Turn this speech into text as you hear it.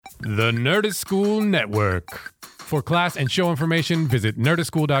The Nerdist School Network. For class and show information, visit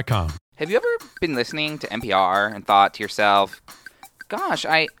nerdistschool.com. Have you ever been listening to NPR and thought to yourself, gosh,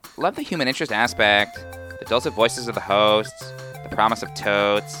 I love the human interest aspect, the dulcet voices of the hosts, the promise of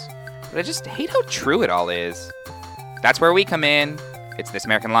totes, but I just hate how true it all is? That's where we come in. It's This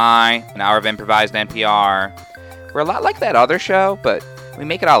American Lie, an hour of improvised NPR. We're a lot like that other show, but we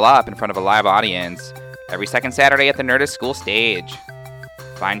make it all up in front of a live audience every second Saturday at the Nerdist School stage.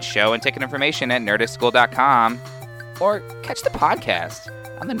 Find show and ticket information at nerdistschool.com or catch the podcast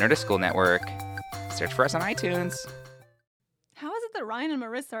on the Nerdist School Network. Search for us on iTunes. How is it that Ryan and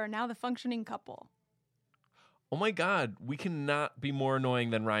Marissa are now the functioning couple? Oh my God, we cannot be more annoying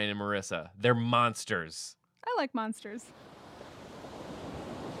than Ryan and Marissa. They're monsters. I like monsters.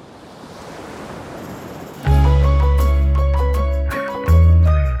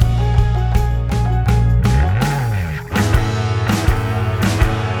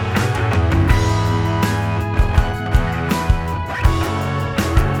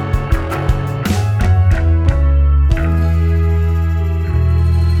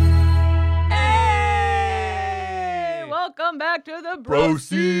 Welcome back to the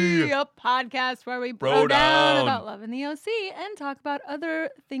BRO.C, a podcast where we bro down about love in the OC and talk about other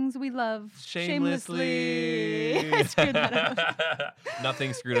things we love shamelessly. I screwed that up.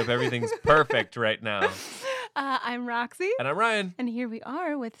 Nothing's screwed up. Everything's perfect right now. I'm Roxy. And I'm Ryan. And here we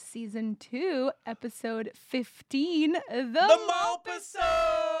are with Season 2, Episode 15, The Mallpisode!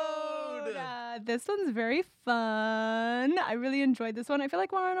 This one's very fun. I really enjoyed this one. I feel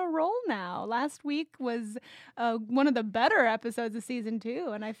like we're on a roll now. Last week was one of the better episodes of Season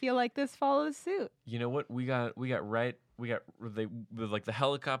 2, and I feel like this follows suit. You know what? We got the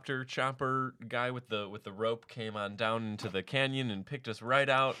helicopter chopper guy with the rope came on down into the canyon and picked us right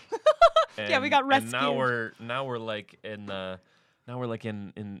out. Yeah, we got rescued. And now we're like in like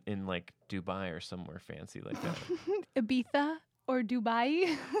Dubai or somewhere fancy like that. Ibiza or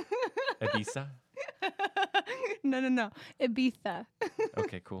Dubai? Ibiza? No. Ibiza.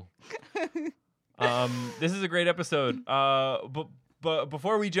 Okay, cool. This is a great episode. But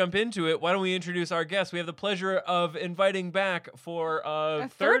before we jump into it, why don't we introduce our guest? We have the pleasure of inviting back for a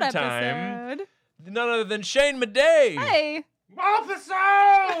third time none other than Shane Madej. Hey.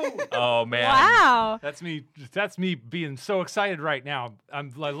 Mallpisode! Oh man! Wow, That's me being so excited right now. I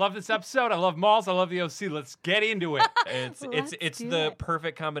love this episode. I love malls. I love the OC. Let's get into it. It's the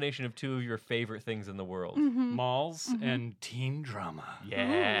perfect combination of two of your favorite things in the world: Malls and teen drama.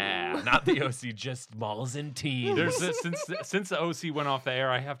 Yeah, not the OC, just malls and teens. Since the OC went off the air,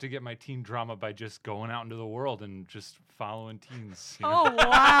 I have to get my teen drama by just going out into the world and just following teens. You know? Oh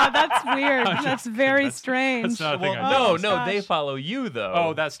wow, that's weird. That's very strange. That's not a thing. No, they follow you though.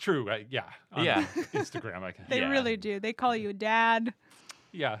 Oh, that's true. Yeah. On Yeah. Instagram, I can. They really do. They call you dad,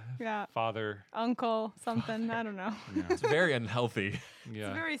 Yeah. Father. uncle, something. I don't know. Yeah. It's very unhealthy. Yeah.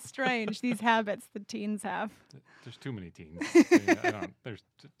 It's very strange, these habits the teens have. There's too many teens.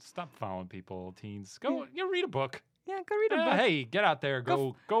 Stop following people, teens. Go, read a book. Yeah, go read a book. Hey, get out there.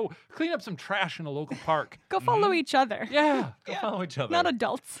 Go clean up some trash in a local park. Go follow each other. Yeah. Go follow each other. Not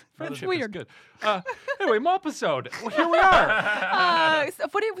adults. Friendship That's weird. is good. Anyway, Mallpisode. Well, here we are.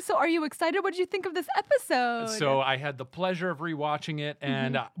 So are you excited? What did you think of this episode? So I had the pleasure of rewatching it,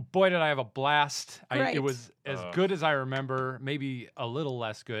 and boy, did I have a blast. Great. It was as good as I remember, maybe a little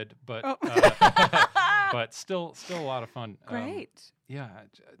less good, but but still a lot of fun. Great. Yeah,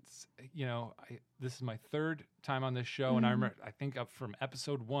 it's, this is my third time on this show, and I think from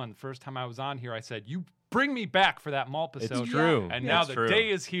episode 1, first time I was on here, I said, "You bring me back for that Mallpisode." It's true. And Yeah. now It's the true. day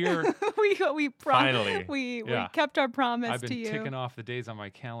is here. we Finally. we Yeah. kept our promise I've to been you. ticking off the days on my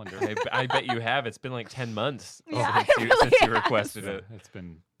calendar. I bet you have. It's been like 10 months Yeah, since you requested it. It's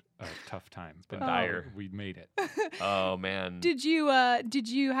been a tough time. It's been dire. We made it. Oh man. Did you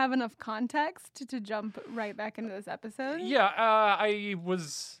have enough context to jump right back into this episode? Yeah, I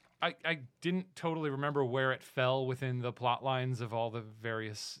didn't totally remember where it fell within the plot lines of all the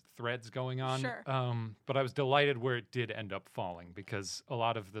various threads going on. Sure. But I was delighted where it did end up falling, because a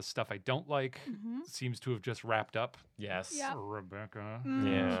lot of the stuff I don't like seems to have just wrapped up. Yes. Yeah. Rebecca.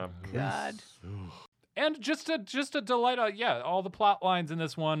 Yeah. God. And just a delight. All the plot lines in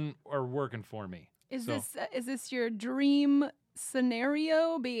this one are working for me. Is this your dream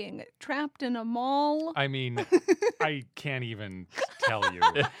scenario, being trapped in a mall? I mean, I can't even tell you.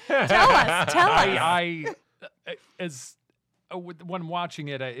 Tell us. When watching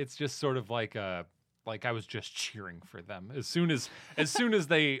it, it's just sort of like I was just cheering for them. As soon as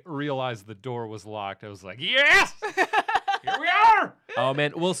they realized the door was locked, I was like, yes! Here we are. Oh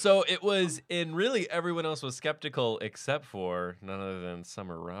man, well, so it was, and really everyone else was skeptical except for none other than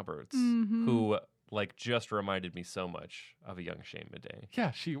Summer Roberts, who like just reminded me so much of a young Shane Madej.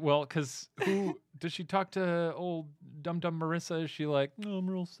 Yeah, because who does she talk to? Old dumb Marissa? Is she like, no, I'm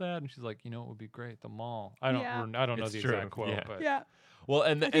real sad, and she's like, you know, it would be great at the mall. I don't know It's the true. exact quote, but Well,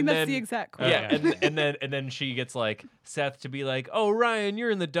 I think that's the exact quote. Yeah, and then she gets like Seth to be like, oh Ryan,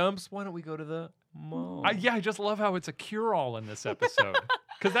 you're in the dumps. Why don't we go to the mall? I just love how it's a cure-all in this episode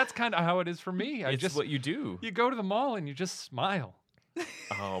because that's kind of how it is for me. It's what you do. You go to the mall and you just smile.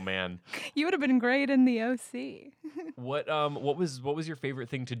 Oh man, You would have been great in the OC. what was your favorite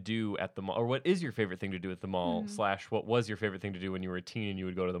thing to do at the mall, or what is your favorite thing to do at the mall? / what was your favorite thing to do when you were a teen and you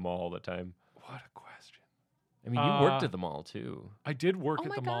would go to the mall all the time? What a question. I mean, you worked at the mall too. I did work Oh at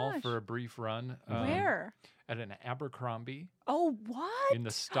my the mall gosh. for a brief run. Where? At an Abercrombie Oh, what? in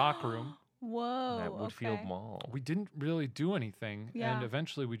the stock room. Whoa. At Woodfield okay. Mall. We didn't really do anything, Yeah. and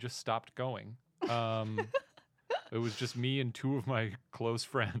eventually we just stopped going. It was just me and two of my close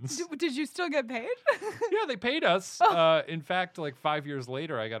friends. Did you still get paid? Yeah, they paid us. In fact, like 5 years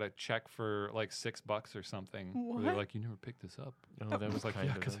later, I got a check for like $6 or something. Where they're What? like, "You never picked this up." Oh, that I was like, kind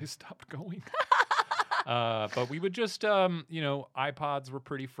 "Yeah, of because a- I stopped going." But we would just, iPods were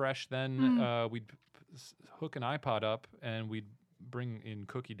pretty fresh then. We'd hook an iPod up and we'd bring in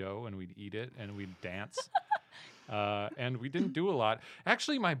cookie dough and we'd eat it and we'd dance. And we didn't do a lot.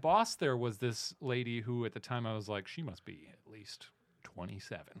 Actually, my boss there was this lady who at the time I was like, she must be at least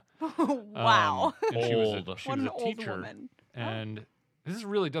 27. Wow. And she was Old. she What was an a old teacher. woman. And this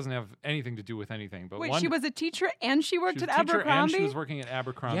really doesn't have anything to do with anything. But Wait, one, she was a teacher and she worked she was at a teacher Abercrombie? and she was working at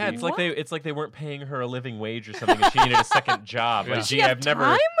Abercrombie. Yeah, it's What? like they weren't paying her a living wage or something, and she needed a second job. Yeah. Like, Does she gee, have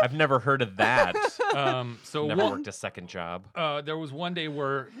time? I've never heard of that. So Never one- worked a second job. there was one day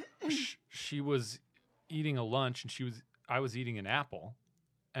where she was eating a lunch and I was eating an apple,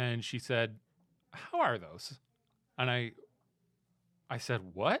 and she said, "How are those?" And I said,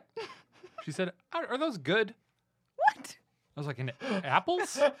 "What?" She said, "Are those good?" What? I was like,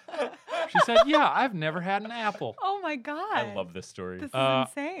 apples?" She said, "Yeah, I've never had an apple." Oh my God. I love this story. This is Uh,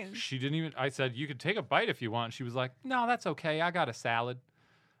 insane. She didn't even. I said, "You could take a bite if you want." She was like, "No, that's okay. I got a salad."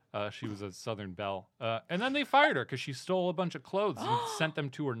 She was a Southern belle. And then they fired her because she stole a bunch of clothes and sent them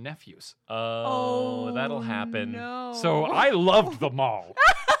to her nephews. Oh, that'll happen. No. So I loved the mall.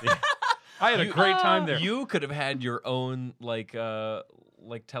 I had a great time there. You could have had your own like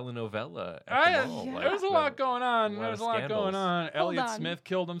telenovela at the mall. yeah. like There was a lot going on. lot There of was a lot scandals. going on. Elliot on. Smith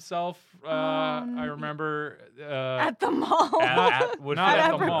killed himself. I remember. At the mall. at Woodfield Not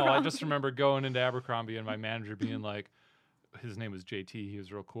at the Mall. mall. I Abercrombie. just remember going into Abercrombie and my manager being like, his name was JT. He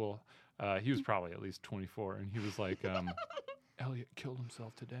was real cool. He was probably at least 24. And he was like, Elliot killed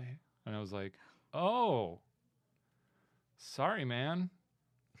himself today. And I was like, oh, sorry, man.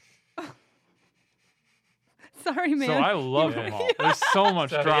 Sorry, man. So I love the mall. There's so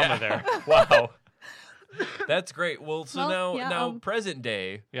much drama there. Wow. That's great. Well, so Well, yeah, now present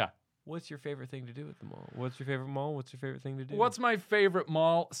day. Yeah. What's your favorite thing to do at the mall? What's your favorite mall? What's your favorite thing to do? What's my favorite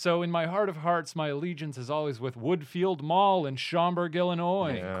mall? So in my heart of hearts, my allegiance is always with Woodfield Mall in Schaumburg,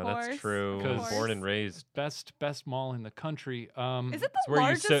 Illinois. Yeah, Of that's course, true. of course. Born and raised. Best mall in the country. Is it the where you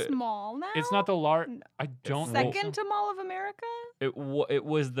largest sit- mall now? It's not the I don't know. Second to Mall of America? It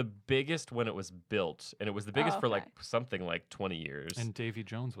was the biggest when it was built, and it was the biggest for like okay. something like 20 years. And Davy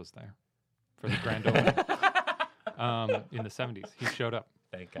Jones was there for the grand opening in the 70s. He showed up.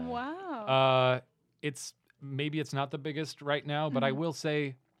 Thank God. Wow. It's not the biggest right now, but I will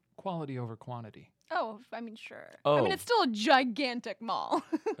say quality over quantity. Oh, I mean, sure. I Oh. mean, it's still a gigantic mall.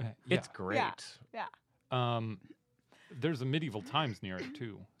 It's great. yeah. There's a medieval times near it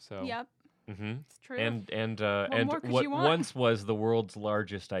too. So Yep. Mm-hmm. It's true. And more could what you want? once was the world's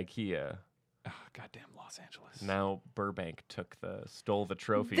largest IKEA, goddamn Los Angeles. now Burbank stole the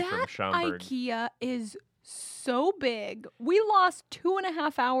trophy from that Schaumburg. IKEA is so big. We lost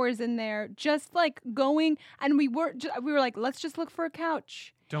 2.5 hours in there, just like going, and we were like, let's just look for a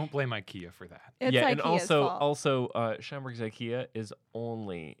couch. Don't blame IKEA for that. It's yeah, IKEA's and fault. also Schaumburg's IKEA is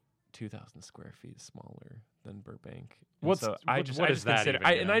only 2,000 square feet smaller than Burbank. And What I is just that consider, even,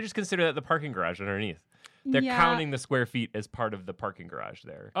 and you know? I just consider that the parking garage underneath. They're Yeah. counting the square feet as part of the parking garage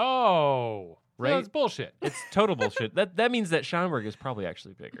there. Oh, Right? That's bullshit. It's total bullshit. That means that Schaumburg is probably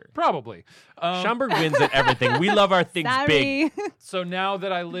actually bigger. Probably. Schaumburg wins at everything. We love our things big. Sorry. So now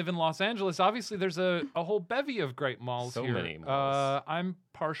that I live in Los Angeles, obviously there's a whole bevy of great malls So here. many malls. I'm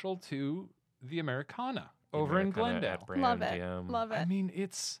partial to the Americana over in Americana Glendale. at Brand, Love it. yeah. Love it. I mean,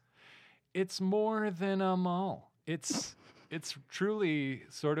 it's more than a mall. It's truly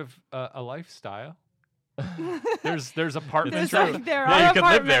sort of a lifestyle. There's apartments. There's like, there Yeah, are you could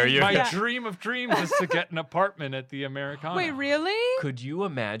live there. apartments. My Yeah. dream of dreams is to get an apartment at the Americana. Wait, really? Could you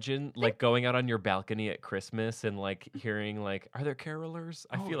imagine like going out on your balcony at Christmas and like hearing like, are there carolers?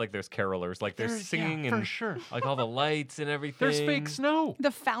 I feel like there's carolers. Like they're singing for and sure. like all the lights and everything. There's fake snow.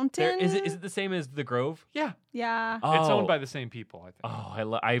 The fountain? Is it the same as the Grove? Yeah, Yeah. it's Oh. owned by the same people, I think.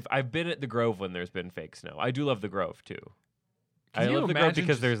 Oh, I've been at the Grove when there's been fake snow. I do love the Grove too. Can I you love the Grove imagine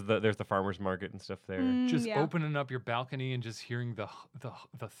because just- there's the farmers market and stuff there. Just yeah. opening up your balcony and just hearing the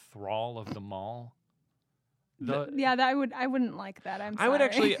thrall of the mall. Yeah, that I wouldn't like that. I'm sorry. I would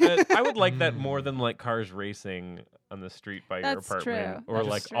actually I would like that more than like cars racing on the street by your That's apartment true. or That's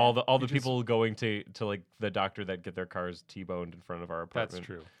like true. all the You just- people going to like the doctor that get their cars T-boned in front of our That's apartment.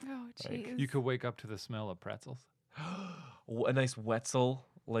 true. Oh, Like, jeez. You could wake up to the smell of pretzels. A nice Wetzel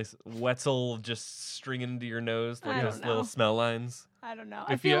just stringing into your nose, like I those don't little know. smell lines. I don't know.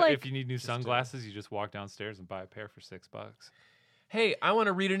 I If feel you like if you need new sunglasses, you just walk downstairs and buy a pair for $6. Hey, I want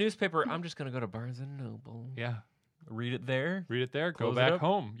to read a newspaper. I'm just gonna go to Barnes and Noble. Yeah, Read it there. read it there. Close Go it back up.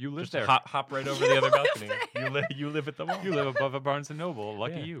 home. You live Just there. hop right over the other balcony. You live at the mall. You live above a Barnes and Noble.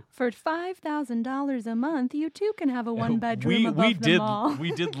 Lucky Yeah. you. for $5,000 a month, you too can have a one-bedroom above we the did mall.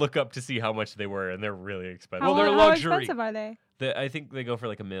 we did look up to see how much they were, and they're really expensive. Well, they're how luxury. expensive are they? I think they go for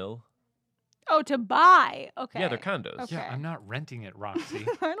like $1 million. Oh, to buy. Okay. Yeah, they're condos. Okay. Yeah, I'm not renting it, Roxy.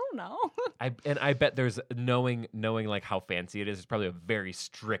 I don't know. I bet there's knowing like how fancy it is. There's probably a very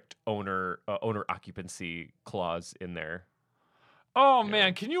strict owner occupancy clause in there. Oh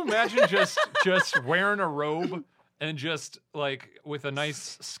man, can you imagine just wearing a robe and just like with a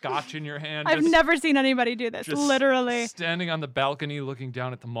nice scotch in your hand? I've just- never seen anybody do this. just Literally. standing on the balcony looking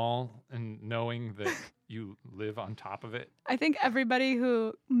down at the mall and knowing that you live on top of it. I think everybody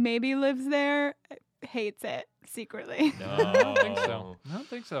who maybe lives there hates it secretly. No, I don't think so. I don't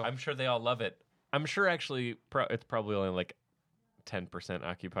think so. I'm sure they all love it. I'm sure actually it's probably only like 10%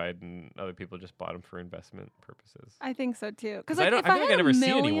 occupied, and other people just bought them for investment purposes. I think so too. Because I like, don't. if I feel like I had never a see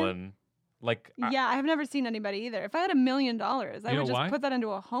million, anyone like. Yeah, I have never seen anybody either. If I had $1 million, I You would know just why? put that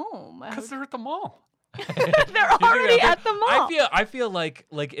into a home. Because they're at the mall. They're already at the mall. I feel like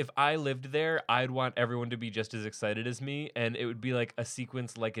if I lived there, I'd want everyone to be just as excited as me, and it would be like a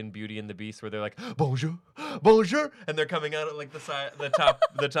sequence like in Beauty and the Beast where they're like bonjour, bonjour, and they're coming out at like the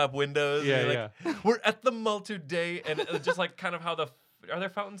top windows. Yeah, and they're like, we're at the mall today, and it's just like kind of how are there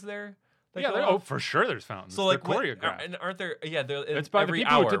fountains there? That Yeah, go off? for sure there's fountains. So like they're what- choreographed. and aren't there? Yeah, It's by the every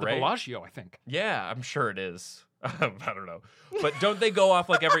people hour, who did the right? Bellagio, I think. Yeah, I'm sure it is. I don't know, but don't they go off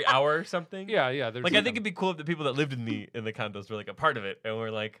like every hour or something? Yeah. There's Like I think it'd be cool if the people that lived in the condos were like a part of it, and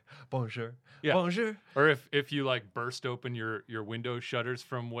we're like bonjour, Yeah. bonjour. Or if you like burst open your window shutters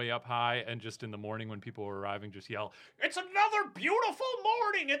from way up high and just in the morning when people were arriving just yell, "It's another beautiful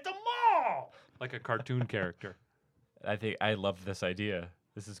morning at the mall!" Like a cartoon character. I think I love this idea.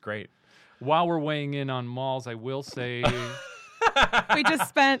 This is great. While we're weighing in on malls, I will say We just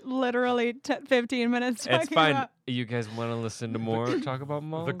spent literally 15 minutes talking It's fine. about. You guys want to listen to more talk about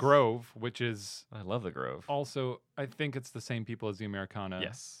malls? the Grove, which is I love the Grove. also, I think it's the same people as the Americana.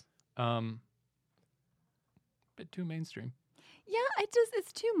 Yes. Bit too mainstream. Yeah,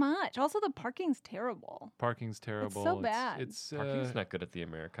 it's too much. Also, the parking's terrible. Parking's terrible. so bad. It's Parking's not good at the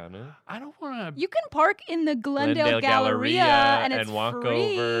Americana. I don't want to. You can park in the Glendale Galleria, and it's walk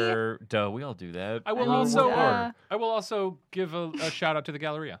free. over. Duh, we all do that. I will mean, also. yeah. I will also give a shout out to the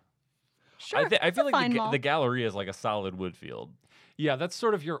Galleria. Sure, I it's feel a like fine mall. the Galleria is like a solid Woodfield. Yeah, that's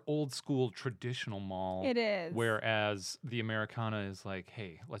sort of your old school traditional mall. It is. Whereas the Americana is like,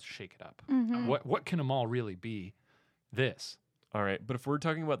 hey, let's shake it up. Mhm. What can a mall really be? This. All right, but if we're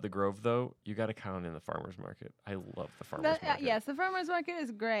talking about the Grove, though, you got to count in the farmers market. I love the farmers market. Yes, the farmers market is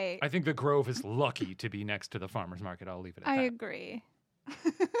great. I think the Grove is lucky to be next to the farmers market. I'll leave it at I that. agree.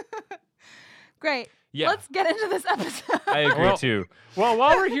 Great. Yeah. Let's get into this episode. I agree Well- too. Well,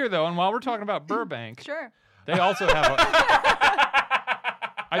 while we're here though, and while we're talking about Burbank, Sure. they also have a.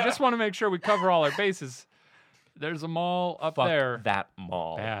 I just want to make sure we cover all our bases. There's a mall up Fuck there. that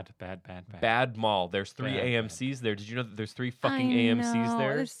mall. Bad. Bad mall. There's 3 Bad, AMCs there. Did you know that there's 3 fucking I AMCs know.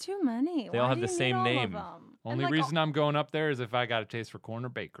 there? There's too many. They all Why have do the you need same all of name. them? Only And, reason I'm going up there is if I got a taste for Corner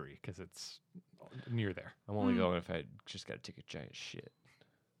Bakery because it's near there. I'm only going if I just got to take a giant shit.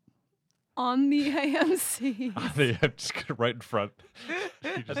 on the AMC. I'm just gonna right in front. You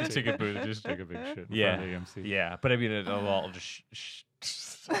At the ticket booth. Just take a big shit in Yeah. front of the AMC. Yeah, but I mean, it'll all just.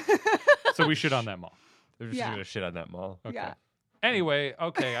 So we shit on that mall. They're just Yeah. gonna shit on that mall. Okay. Yeah. Anyway,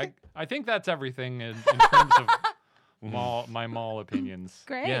 okay. I think that's everything in terms of my mall opinions.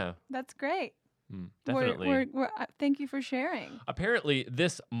 Great. Yeah. That's great. Definitely. Thank you for sharing. Apparently,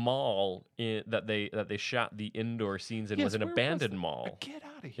 this mall that they shot the indoor scenes in was an abandoned mall. Get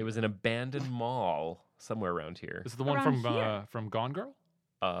out of here. It was an abandoned mall somewhere around here. This is the one from Gone Girl?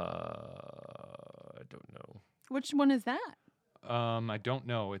 I don't know. Which one is that? I don't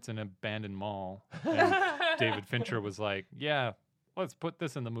know. It's an abandoned mall. And David Fincher was like, "Yeah, let's put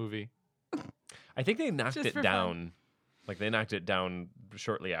this in the movie." I think they knocked Just it for down. fun. Like they knocked it down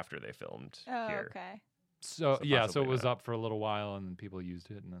shortly after they filmed Oh, here. okay. So So yeah, so possibly it was not. up for a little while, and then people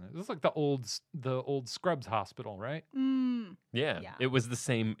used it, and then it was like the old Scrubs hospital, right? Yeah, Yeah. it was the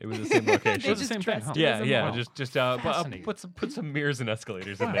same. It was the same location. They It's the just same thing, dressed huh? it as a Yeah, mall. just Fascinating. put some mirrors and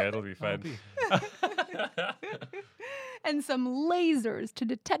escalators in there. It'll be fun. And some lasers to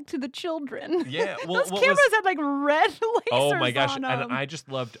detect the children. Yeah, well, Those what cameras was- had like red lasers Oh my gosh! on And 'em. I just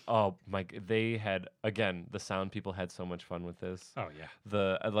loved. Oh my! They had again the sound people had so much fun with this. Oh yeah.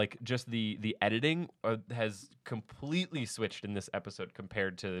 The just the editing has completely switched in this episode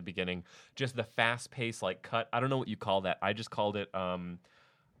compared to the beginning. Just the fast pace like cut. I don't know what you call that. I just called it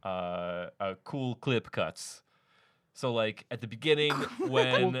cool clip cuts. So like at the beginning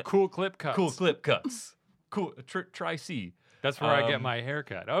when Cool clip cuts. cool clip cuts. Cool. Try C. That's where I get my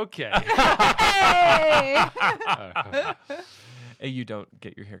haircut. Okay. Hey! Hey, you don't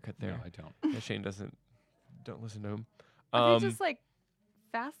get your haircut there. No, I don't. Yeah, Shane doesn't. Don't listen to him. Are they just like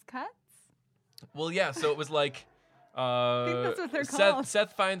fast cuts? Well, yeah. So it was like. think that's what they're called.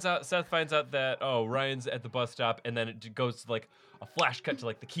 Seth finds out that Ryan's at the bus stop, and then it goes to like a flash cut to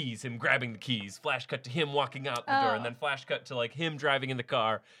like the keys, him grabbing the keys, flash cut to him walking out the door, and then flash cut to like him driving in the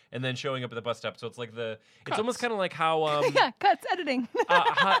car, and then showing up at the bus stop. So it's like it's almost kind of like how Yeah, cuts, editing.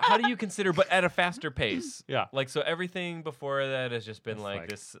 how do you consider, but at a faster pace? Yeah. Like so everything before that has just been It's like like-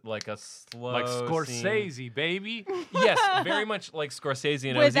 this, like a slow Like scene. Scorsese, baby. Yes, very much like Scorsese.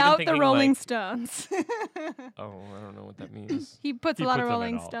 And I was even Without thinking the Rolling like, Stones. oh, I don't know what that means. He puts He a lot of puts them in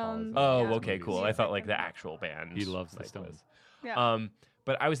Rolling all Stones. Oh, Yeah. okay, cool. I thought like the actual band. He loves the like, Stones. was. Yeah.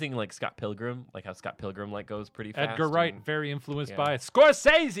 But I was thinking like Scott Pilgrim, like how Scott Pilgrim like goes pretty fast. Edgar Wright, and- very influenced yeah. by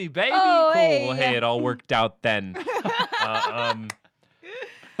Scorsese, baby. Oh, Cool. hey, Well, hey, yeah. it all worked out then.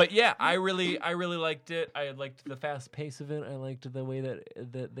 But yeah, I really liked it. I liked the fast pace of it. I liked the way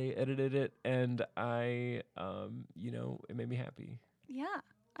that they edited it, and I, it made me happy. Yeah.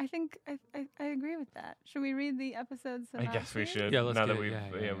 I think I agree with that. Should we read the episode I guess we synopsis? should. Yeah, let's now get that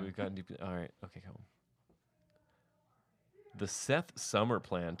it. we've Yeah. we've gotten deep. All right, okay, come on. The Seth Summer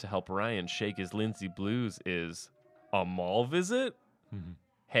plan to help Ryan shake his Lindsay blues is a mall visit. Mhm.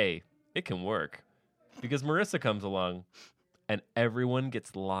 Hey, it can work because Marissa comes along, and everyone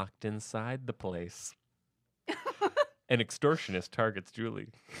gets locked inside the place. An extortionist targets Julie.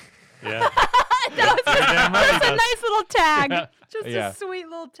 Yeah. That was, damn right he that's a does. nice little tag. Yeah. Just Yeah. a sweet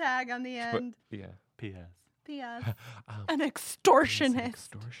little tag on the But, end. yeah. P.S. P.S. Um, An An extortionist.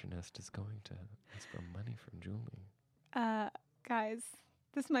 extortionist is going to ask for money from Julie. Guys,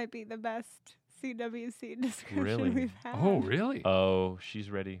 this might be the best CWC description Really? we've had. Oh, really? Oh, she's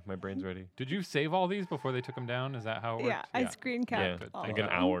ready. My brain's ready. Did you save all these before they took them down? Is that how it Yeah, worked? I screen Yeah, capped all like of an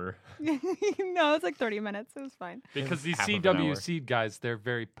them. hour. No, it's like 30 minutes. It was fine. Because these Half of an hour. CWC guys, they're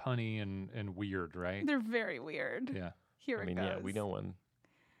very punny and weird, right? They're very weird. Yeah. Here I mean, it goes. yeah, we know one.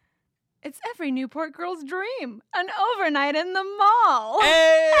 It's every Newport girl's dream. An overnight in the mall.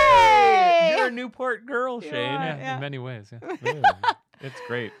 Hey! Hey! You're a Newport girl, You Shane. are. Yeah, Yeah. in many ways. Yeah. Yeah, it's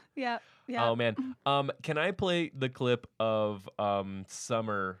great. Yeah. Yeah. Oh man. Can I play the clip of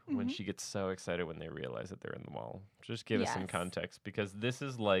Summer when Mhm. she gets so excited when they realize that they're in the mall? Just give us some Yes. context because this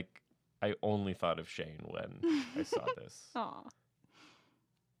is like I only thought of Shane when I saw this. Aw.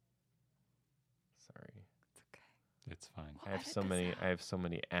 Sorry. It's okay. It's fine. I have so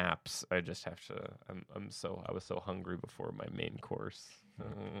many apps. I just have to I was so hungry before my main course.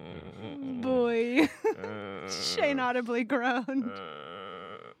 Boy. Shane audibly groaned. God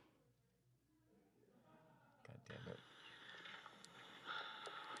damn it.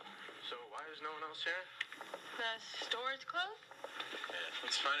 So why is no one else here? The store is closed? Yeah,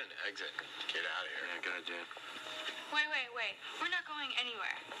 let's find an exit. Get out of here. Yeah, good idea. Wait. We're not going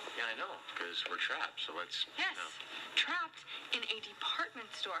anywhere. Yeah, I know, because we're trapped, so let's... Yes, trapped in a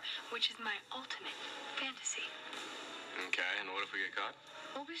department store, which is my ultimate fantasy. Okay, and what if we get caught?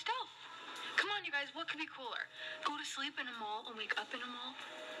 We'll be stealth. Come on, you guys, what could be cooler? Go to sleep in a mall and wake up in a mall?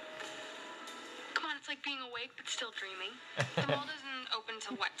 Come on, it's like being awake but still dreaming. The mall doesn't open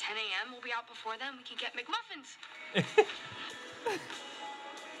till, 10 a.m.? We'll be out before then. We can get McMuffins.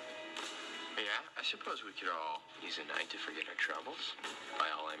 Yeah, I suppose we could all use a night to forget our troubles. By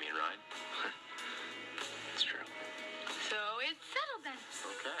all, I mean Ryan. It's true. So it's settled then.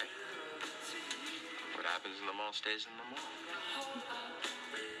 Okay. happens in the mall stays in the mall.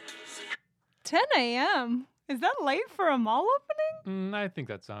 10 a.m. Is that late for a mall opening? I think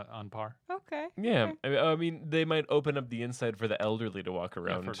that's on par. Okay. Yeah, okay. I mean, they might open up the inside for the elderly to walk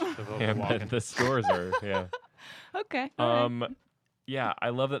around. for the Yeah, walking. but the stores are, yeah. Okay. all right. Yeah, I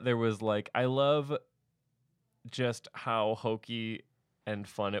love that there was I love just how hokey and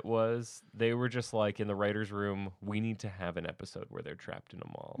fun it was. They were just in the writer's room, we need to have an episode where they're trapped in a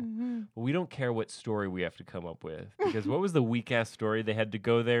mall. Mhm. We don't care what story we have to come up with. Because what was the weak-ass story? They had to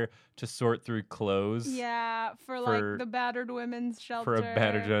go there to sort through clothes. Yeah, for the battered women's shelter. For a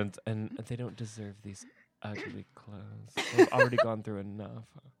battered joint, and they don't deserve these ugly clothes. They've already gone through enough.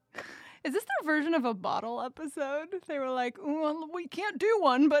 Is this their version of a bottle episode? They were like, well, we can't do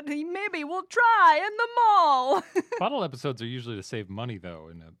one, but maybe we'll try in the mall. Bottle episodes are usually to save money, though,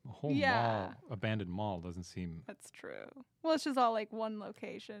 and a whole Yeah. abandoned mall doesn't seem... That's true. Well, it's just all one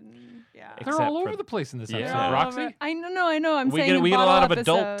location. Yeah. Except They're all for over the place in this Yeah. episode. All Roxy? over- I know. I'm We saying get a lot bottle of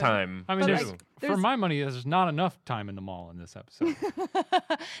adult episode. time. I mean, But, there's, for there's- my money, there's not enough time in the mall in this episode.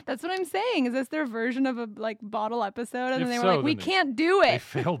 That's what I'm saying. Is this their version of a bottle episode? And If then they were so, like, we then can't do They it.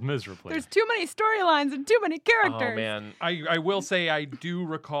 failed miserably. There's too many storylines and too many characters. Oh, man. I will say I do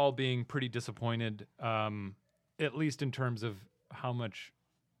recall being pretty disappointed, at least in terms of how much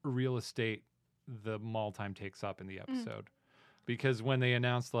real estate the mall time takes up in the episode. Because when they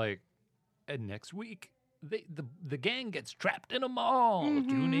announced next week the gang gets trapped in a mall,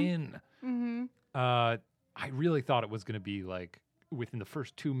 tune in. Mm-hmm. I really thought it was going to be within the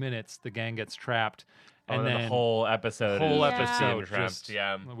first 2 minutes the gang gets trapped, and then the whole episode. whole is just being episode trapped. just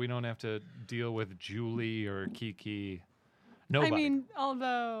Yeah. we don't have to deal with Julie or Kiki. Nobody. I mean,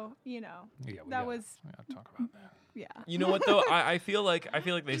 although, yeah, we that gotta- was, we gotta talk about that. yeah. You know what though? I feel like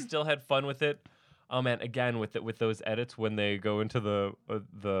they still had fun with it. Oh man, again with those edits when they go into the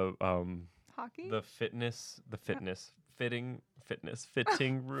Hockey?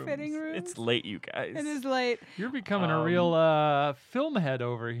 fitting rooms. Fitting rooms? It's late, you guys. It is late. You're becoming a real film head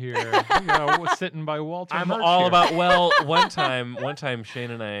over here. Sitting by Walter. I'm Murch all here. about. One time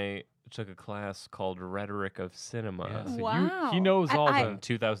Shane and I took a class called Rhetoric of Cinema Yeah, so Wow. he knows all I- the. in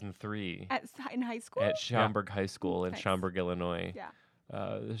 2003 In high school? at Schaumburg High School in Nice. Schaumburg, Illinois. Yeah.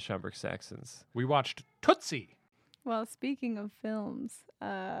 The Schaumburg Saxons. We watched Tootsie. Well, speaking of films,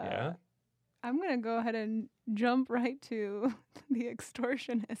 Yeah. I'm going to go ahead and jump right to The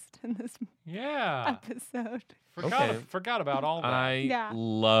Extortionist in this Yeah, episode. forgot about all that. I Yeah.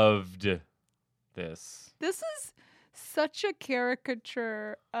 loved this. This is such a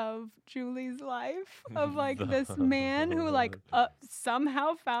caricature of Julie's life, of this man who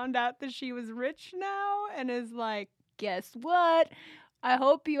somehow found out that she was rich now and is like, guess what? I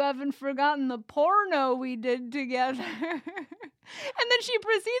hope you haven't forgotten the porno we did together. And then she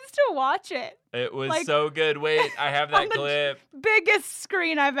proceeds to watch it. It was so good. Wait, I have that on the clip. Biggest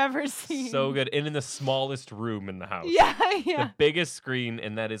screen I've ever seen. So good. And in the smallest room in the house. Yeah. The biggest screen,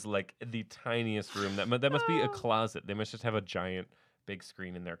 and that is the tiniest room. That must be a closet. They must just have a giant big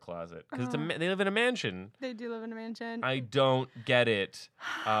screen in their closet. Because they live in a mansion. They do live in a mansion. I don't get it.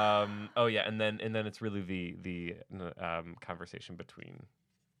 Oh yeah, and then it's really the conversation between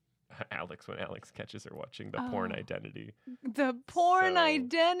Alex when Alex catches her watching the porn identity. The porn So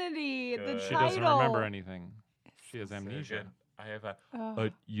identity. The good. title. She doesn't remember anything. She has So amnesia. good. I have a. Oh.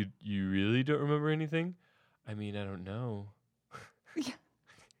 You really don't remember anything? I mean, I don't know.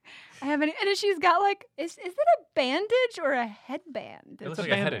 I have any, and she's got is it a bandage or a headband? It looks a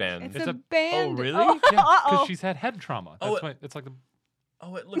like a bandage. headband. It's a a- band. Oh, really? Oh, Yeah, uh-oh. because she's had head trauma. Oh, That's why it's like the.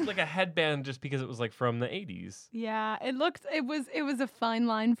 Oh, it looked like a headband just because it was from the 80s. Yeah, it was a fine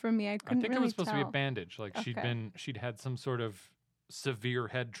line for me. I I couldn't think really it was supposed to be a tell. bandage. Okay. She'd had some sort of severe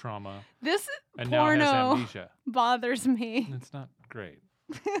head trauma This and now has porno amnesia. bothers me It's not great.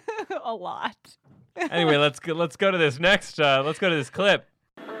 a lot. Anyway, let's go to this next. Let's go to this clip.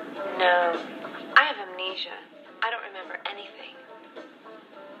 No, I have amnesia. I don't remember anything.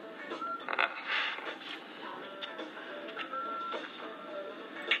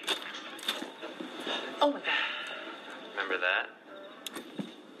 Oh my god. Remember that?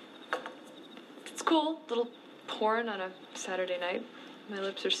 It's cool. Little porn on a Saturday night. My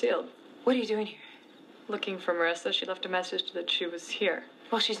lips are sealed. What are you doing here? Looking for Marissa. She left a message that she was here.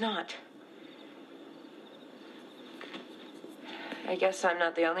 Well, she's not. I guess I'm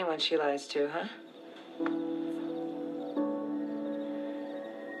not the only one she lies to, huh?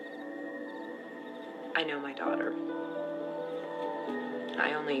 I know my daughter.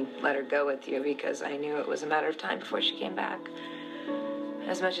 I only let her go with you because I knew it was a matter of time before she came back.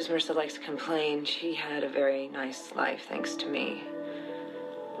 As much as Marissa likes to complain, she had a very nice life thanks to me.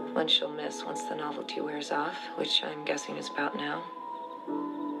 one she'll miss once the novelty wears off, which I'm guessing is about now.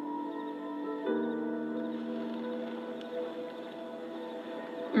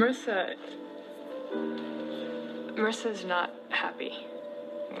 Marissa's not happy.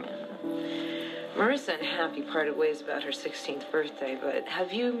 Marissa and Happy parted ways about her 16th birthday, but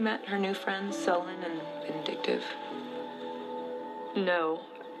have you met her new friends, sullen and vindictive? No.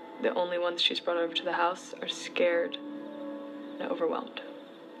 The only ones she's brought over to the house are scared and overwhelmed.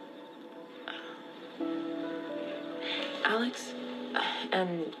 Alex,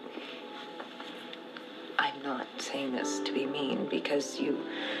 and I'm not saying this to be mean, because you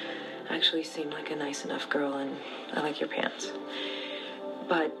actually seem like a nice enough girl and I like your pants.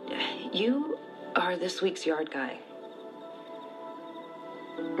 But you are this week's yard guy.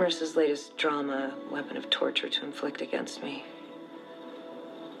 Marissa's latest drama, weapon of torture to inflict against me.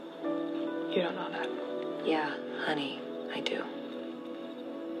 You don't know that. Yeah, honey, I do.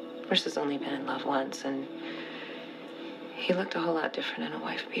 Marissa's only been in love once, and he looked a whole lot different in a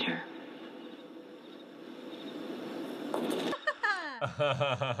wife beater.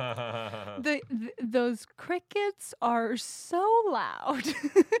 Those crickets are so loud.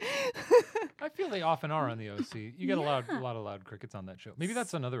 I feel they often are on the OC. You get a lot of loud crickets on that show. Maybe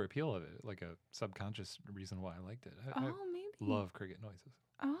that's another appeal of it, like a subconscious reason why I liked it. I Maybe. love cricket noises.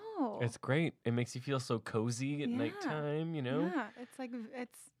 Oh. It's great. It makes you feel so cozy at nighttime, you know? Yeah, it's like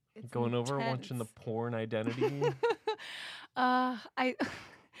it's going over watching the porn Identity.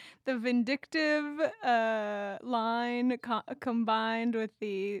 The vindictive line combined with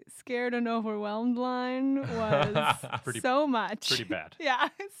the scared and overwhelmed line was so much. Pretty bad. Yeah,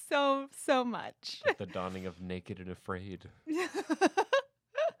 so much. Like the dawning of Naked and Afraid. Right?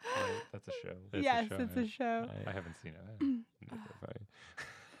 That's a show. It's a show. I haven't seen it.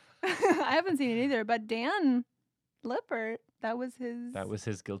 I haven't seen it either, but Dan Lippert, that was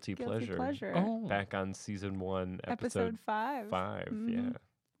his guilty pleasure. Oh. Back on season 1, episode 5. 5, Mhm. yeah.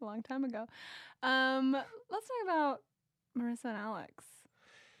 A long time ago. Let's talk about Marissa and Alex.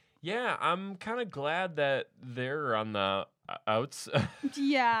 Yeah, I'm kind of glad that they're on the outs.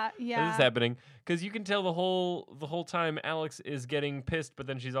 Yeah. This is happening because you can tell the whole time Alex is getting pissed, but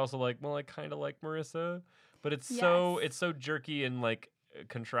then she's also like, well, I kind of like Marissa, but it's so jerky and like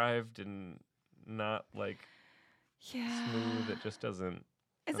contrived and not like smooth. It just doesn't.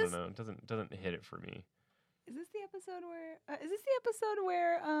 I don't know. It doesn't hit it for me. Is this the episode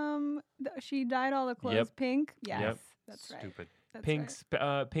where she dyed all the clothes pink? Yes, Yep. that's right. Stupid. That's Pink's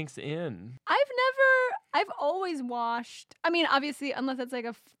Pink's in. I've always washed. I mean, obviously, unless it's like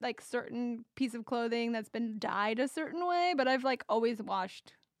a certain piece of clothing that's been dyed a certain way. But I've like always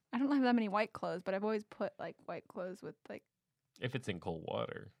washed. I don't have that many white clothes, but I've always put like white clothes with like. If it's in cold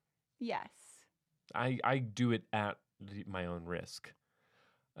water. Yes. I do it at my own risk.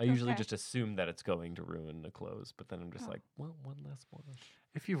 I usually just assume that it's going to ruin the clothes, but then I'm just like, well, one less wash.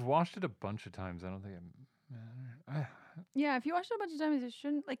 If you've washed it a bunch of times, I don't think Yeah, if you wash it a bunch of times, it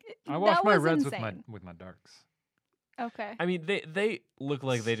shouldn't like. I wash my reds insane. with my darks. Okay. I mean, they look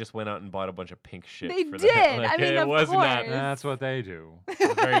like they just went out and bought a bunch of pink shit. They for did. That. Like, I mean, it was not. That's what they do.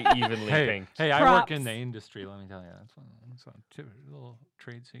 It's very evenly pink. Hey, I work in the industry. Let me tell you, that's a little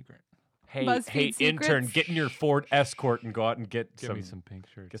trade secret. Hey, BuzzFeed intern, secrets. get in your Ford Escort and go out and get me some pink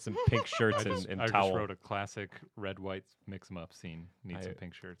shirts. Get some pink shirts and I towel. just wrote a classic red white mix 'em up scene. Need some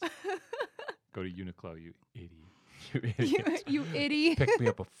pink shirts. Go to Uniqlo, you idiot. You idiot. You idiot. Pick me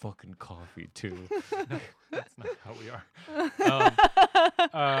up a fucking coffee too. No, that's not how we are.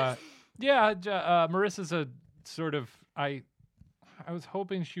 Marissa's a sort of I was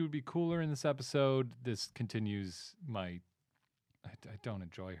hoping she would be cooler in this episode. This continues my. I don't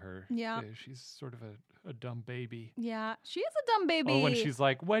enjoy her. Yeah. She's sort of a dumb baby. Yeah, she is a dumb baby. Oh, when she's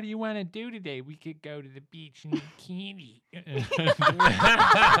like, what do you want to do today? We could go to the beach and eat candy. No,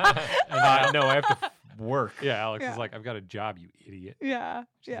 I have to work. Yeah, Alex is like, I've got a job, you idiot. Yeah.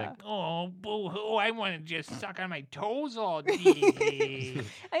 She's like, oh, boo-hoo, I want to just suck on my toes all day.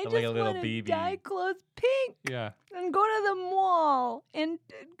 I like a just little want to baby. dye clothes pink Yeah. and go to the mall and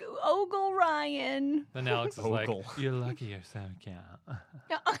ogle Ryan. Then Alex is like, Ogle. you're lucky your son can't.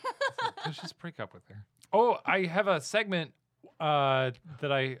 Let's just break up with her. Oh, I have a segment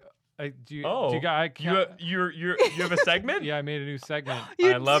that I do. You have a segment? Yeah, I made a new segment.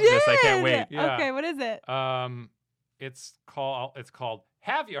 You I love this. I can't did! wait. Yeah. Okay, what is it? It's called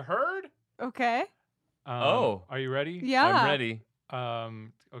Have You Heard? Okay. Are you ready? Yeah. I'm ready.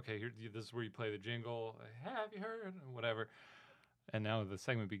 Okay, this is where you play the jingle. Have you heard? Whatever. And now the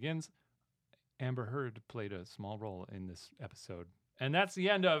segment begins. Amber Heard played a small role in this episode. And that's the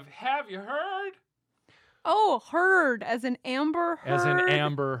end of Have You Heard? Oh, Heard, as in Amber Heard. As in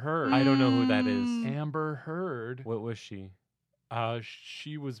Amber Heard. I don't know who that is. Amber Heard. What was she?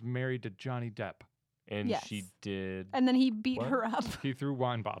 She was married to Johnny Depp. And Yes. she did. And then he beat What? her up. He threw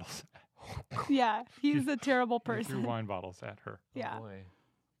wine bottles. Yeah, he's a terrible He threw person. wine bottles at her. Yeah. Oh boy.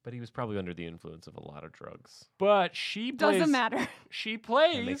 But he was probably under the influence of a lot of drugs. But she plays. Doesn't matter. She That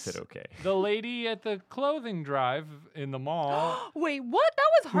plays makes it okay. the lady at the clothing drive in the mall Wait, what? That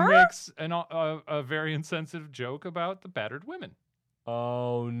was who her? makes a very insensitive joke about the battered women.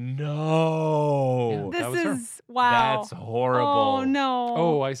 Oh no. Yeah. that was This her. is wow. That's horrible. Oh no.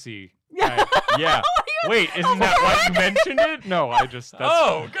 Oh, I see. Yeah. Right. Yeah. Wait, isn't that why you mentioned it? No, I just. That's,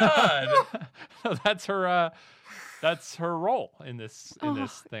 Oh God. that's her. That's her role in this Oh,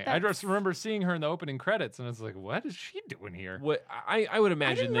 thing. I just remember seeing her in the opening credits, and I was like, "What is she doing here?" What I would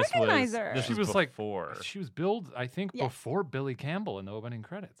imagine didn't this was recognize her. this She was was like before. She was billed, I think, Yes. before Billy Campbell in the opening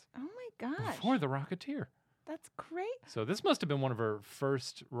credits, Oh my gosh. before The Rocketeer. That's great. So this must have been one of her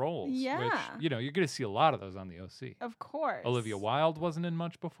first roles. Yeah. Which, you're going to see a lot of those on the OC. Of course. Olivia Wilde wasn't in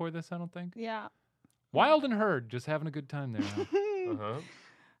much before this, I don't think. Yeah. Wilde and Heard just having a good time there. Huh? Uh-huh.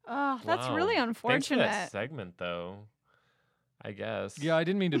 Oh, that's Wow. really Thanks for unfortunate. that segment, though. I guess. Yeah, I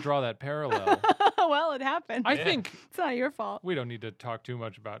didn't mean to draw that parallel. Well, it happened. I think It's not your fault. we don't need to talk too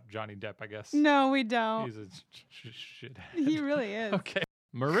much about Johnny Depp, I guess. No, we don't. He's a shithead. He really is. Okay.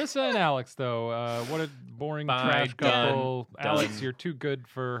 Marissa and Alex, though, what a boring Bye, trash couple. done. Alex, Done. you're too good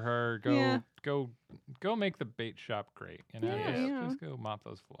for her. Go make the bait shop great. Yeah, Just go mop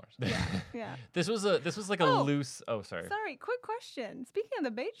those floors. Yeah. This was like a Oh. loose. Oh, sorry. Sorry, quick question. Speaking of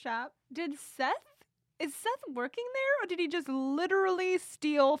the bait shop, is Seth working there, or did he just literally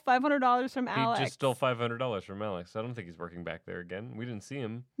steal $500 from Alex? He just stole $500 from Alex. I don't think he's working back there again. We didn't see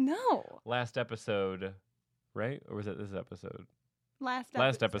him No. last episode, right? Or was it this episode?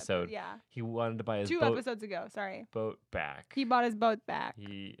 Last episode. Yeah. He wanted to buy his 2 boat, episodes ago. Sorry. boat back. He bought his boat back.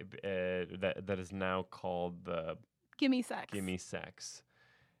 He that is now called the Gimme sex. Gimme Sex,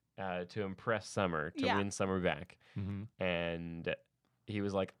 to impress Summer, to Yeah. win Summer back. Mm-hmm. And he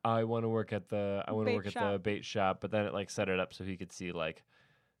was like, I want to work at the Bait shop. bait shop, but then it like set it up so he could see like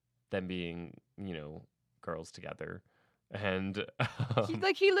them being, girls together. And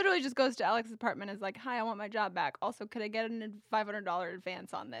He literally just goes to Alex's apartment and is like, "Hi, I want my job back. Also, could I get a $500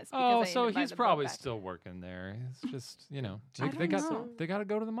 advance on this?" Oh, I need so to buy he's the boat probably back." still working there. It's just, I they don't know. got to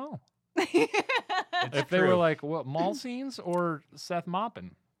go to the mall. It's If they were true. like, what, mall scenes or Seth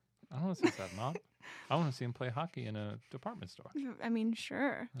mopping? I don't want to see Seth mop. I want to see him play hockey in a department store. I mean,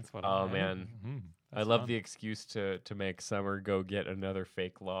 sure. That's what. Oh, I man. I love the excuse to make Summer go get another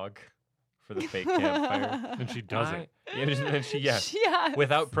fake log for the fake campfire. And she does it. And she, Yes.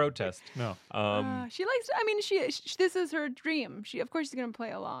 without protest. No. She likes. I mean, she. This is her dream. Of course, she's gonna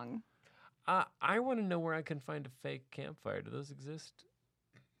play along. I want to know where I can find a fake campfire. Do those exist?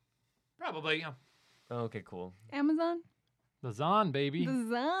 Probably, yeah. Oh, okay, cool. Amazon. The Zon, baby. The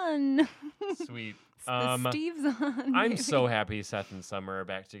Zon. Sweet. The Steve Zon. I'm baby. so happy Seth and Summer are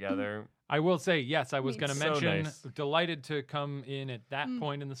back together. I will say, yes, I was Me going to too. So mention, nice. delighted to come in at that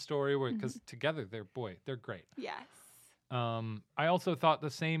point in the story where, because together they're great. Yes. I also thought the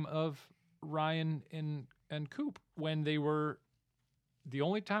same of Ryan and Coop when they were. The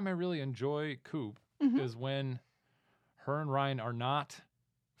only time I really enjoy Coop is when her and Ryan are not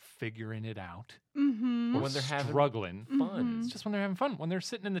figuring it out Mm-hmm. or When they're having struggling. Fun. It's just when they're having fun. When they're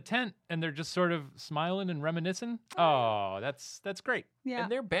sitting in the tent and they're just sort of smiling and reminiscing. Oh, that's great. Yeah.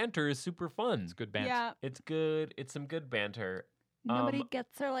 And their banter is super fun. It's good banter. Yeah. It's good. It's some good banter. Nobody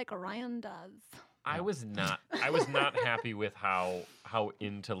gets her like Ryan does. I was not happy with how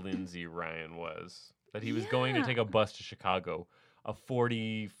into Lindsay Ryan was. That he was going to Yeah. take a bus to Chicago, a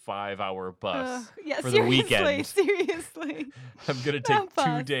 45-hour bus Yeah, for the seriously, weekend. Seriously. I'm gonna That take 2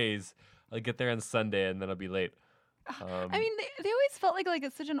 bus. days. I'll get there on Sunday and then I'll be late. I mean, they always felt like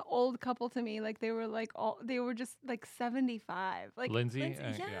it's such an old couple to me. Like they were they were just like 75. Like Lindsay?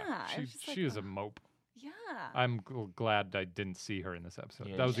 yeah. I was just She like, is a mope. Yeah. I'm glad I didn't see her in this episode.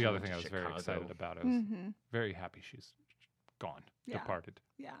 Yeah, that was she the other went thing to I was very Chicago. excited about. I was Mm-hmm. very happy she's gone, Yeah. departed.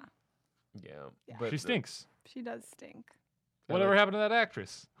 Yeah. Yeah. Yeah. But She stinks. She does stink. Whatever happened to that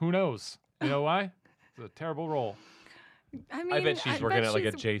actress? Who knows? You know why? It's a terrible role. I mean, I bet she's working at like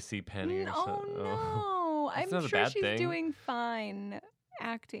a she's- J.C. Penney or Oh something. no! That's I'm not a sure bad she's thing. doing fine,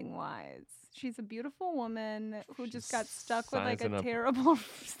 acting wise. She's a beautiful woman who just got stuck with like sizing a up terrible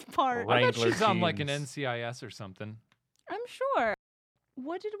part. I bet Wrangler she's on like an jeans. NCIS or something. I'm sure.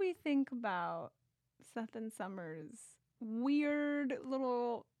 What did we think about Seth and Summer's weird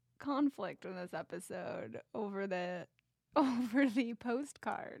little conflict in this episode over the over the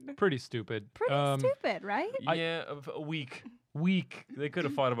postcard. Pretty stupid. Pretty stupid, right? Yeah, weak. Weak. They could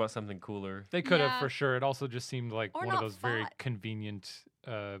have fought about something cooler. They could have Yeah. for sure. It also just seemed like Or one of not those very fought. convenient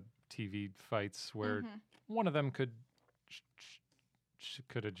TV fights where Mhm. one of them could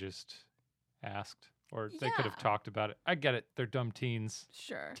have just asked, or they could have Yeah. talked about it. I get it. They're dumb teens.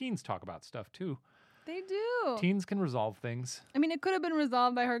 Sure. Teens talk about stuff too. They do. Teens can resolve things. I mean, it could have been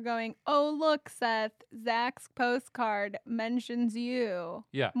resolved by her going, "Oh, look, Seth, Zach's postcard mentions you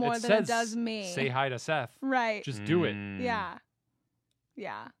Yeah, more it than says, it does me." Say hi to Seth. Right. Just do it. Mm. Yeah.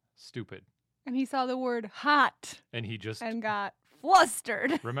 Yeah. Stupid. And he saw the word hot And he just and got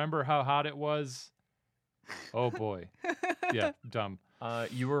flustered. remember how hot it was. Oh boy. Yeah, dumb.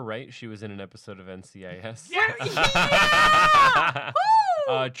 You were right. She was in an episode of NCIS. Yeah!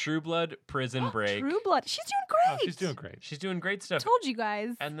 Woo! True Blood, Prison Break. True Blood. She's doing great. Oh, she's doing great. She's doing great stuff. Told you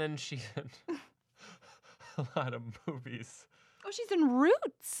guys. And then she had a lot of movies. Oh, she's in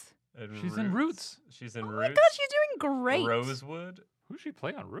Roots. And She's in Roots. She's in Oh Roots. my God, she's doing great. Rosewood. Who's she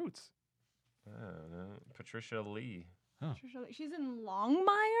play on Roots? I don't know. Patricia Lee. She's in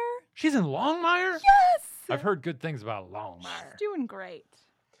Longmire. She's in Longmire? Yes. I've heard good things about Longmire. She's doing great.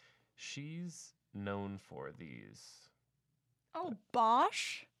 She's known for these Oh,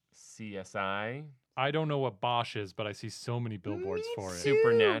 Bosch. CSI, I don't know what Bosch is, but I see so many billboards Me for it. too.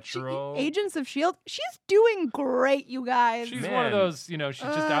 Supernatural. Agents of S.H.I.E.L.D. She's doing great, you guys. She's Man. one of those, she's just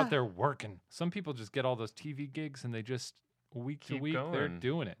out Ugh. there working. Some people just get all those TV gigs and they just, week to Keep week, they're going.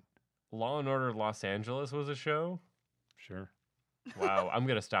 doing it. Law and Order Los Angeles was a show. Sure. Wow, I'm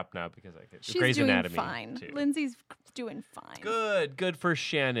gonna stop now because I could. She's Grey's doing Anatomy fine. too. Lindsay's doing fine. Good for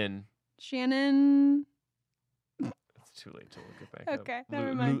Shannon. Shannon. It's too late to look it back up. Okay,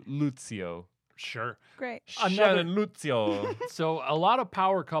 never mind. Lucio. Sure. Great. Shannon Lucio. So a lot of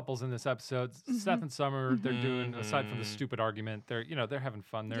power couples in this episode. Mm-hmm. Seth and Summer, they're doing, aside from the stupid argument, they're having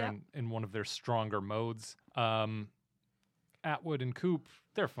fun. They're Yep. in one of their stronger modes. Atwood and Coop,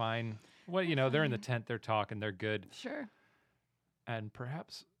 they're fine. Well, they're in the tent, they're talking, they're good. Sure. And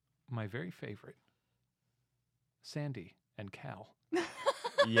perhaps my very favorite, Sandy and Cal.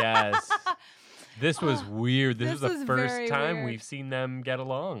 Yes. This was weird. This was this the was first very time weird. we've seen them get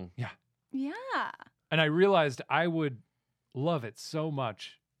along. Yeah. And I realized I would love it so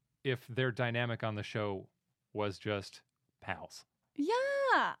much if their dynamic on the show was just pals.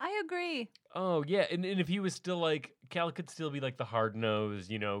 Yeah, I agree. Oh, yeah. And if he was still like, Cal could still be like the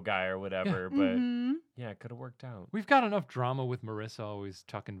hard-nosed, guy or whatever. But Mhm. yeah, it could have worked out. We've got enough drama with Marissa always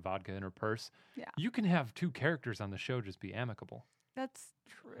tucking vodka in her purse. Yeah. You can have two characters on the show just be amicable. That's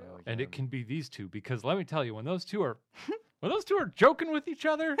true. Oh, And yeah. it can be these two because let me tell you, when those two are joking with each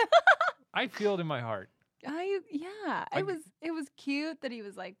other, I feel it in my heart. It was cute that he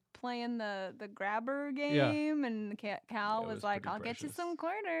was like playing the grabber game, and Cal That was was like, pretty "I'll get you precious. some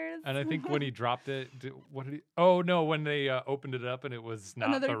quarters." And I think when he dropped it, what did he? Oh no! When they opened it up and it was not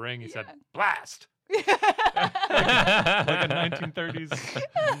Another- the ring, he said yeah. "blast," like a 1930s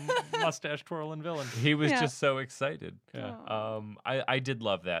mustache twirling villain. He was Yeah. just so excited. Yeah. I did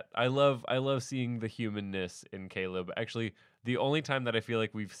love that. I love seeing the humanness in Caleb. Actually, the only time that I feel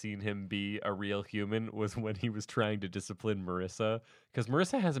like we've seen him be a real human was when he was trying to discipline Marissa, because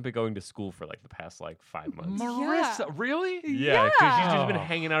Marissa hasn't been going to school for like the past 5 months. Marissa, really? Yeah, because she's just been Oh.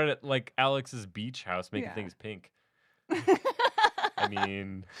 hanging out at like Alex's beach house making Yeah. things pink. I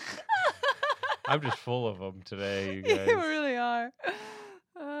mean, I'm just full of them today, you guys. You really are.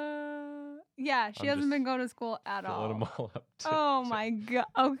 Yeah, she I'm hasn't just been going to school at Filling all. them all up. Oh my God.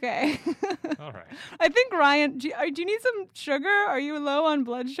 Okay. All right. I think Ryan, do you need some sugar? Are you low on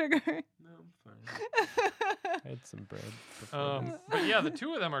blood sugar? No, I'm fine. I had some bread. before this. But yeah, the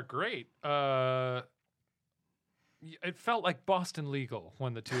two of them are great. It felt like Boston Legal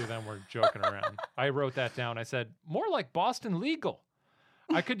when the two of them were joking around. I wrote that down. I said, more like Boston Legal.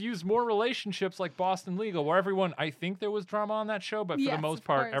 I could use more relationships like Boston Legal, where everyone, I think there was drama on that show, but for Yes, the most of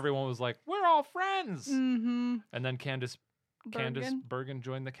part, course. everyone was like, we're all friends. Mm-hmm. And then Candace Bergen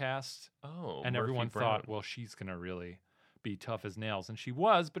joined the cast. Oh, And Murphy everyone Brown. thought, well, she's going to really be tough as nails. And she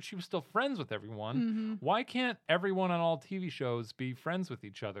was, but she was still friends with everyone. Mm-hmm. Why can't everyone on all TV shows be friends with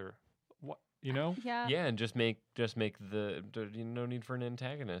each other? What, Yeah. Yeah, and just make no need for an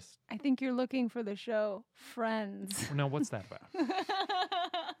antagonist. I think you're looking for the show Friends. Now, what's that about?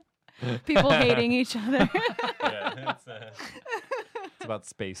 People hating each other. Yeah, it's about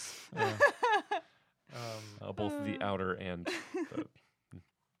space, both the outer and the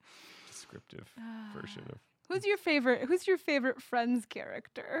descriptive version of. Who's your favorite Friends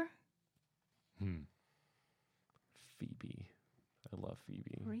character? Phoebe. I love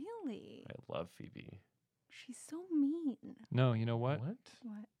Phoebe. Really? I love Phoebe. She's so mean. No, you know what? What?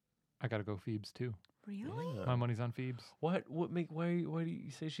 I gotta go Phoebes too. Really? My money's on Phoebes. What why do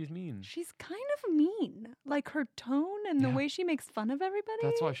you say she's mean? She's kind of mean. Like her tone and the way she makes fun of everybody.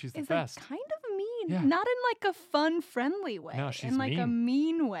 That's why she's the is best. Like kind of mean. Yeah. Not in like a fun, friendly way. No, she's in like a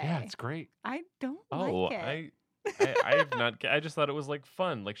mean way. Yeah, it's great. I don't Oh, like it. I have not. I just thought it was like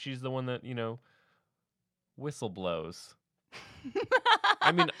fun. Like she's the one that whistle blows.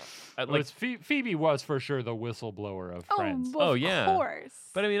 I mean, like Phoebe was for sure the whistleblower of Friends. Well, yeah, of course.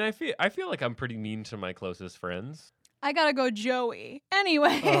 But I mean, I feel like I'm pretty mean to my closest friends. I gotta go, Joey.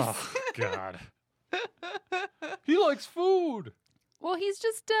 Anyways. Oh God. He likes food. Well, he's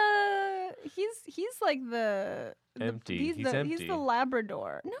just he's like the Empty. He's He's the empty.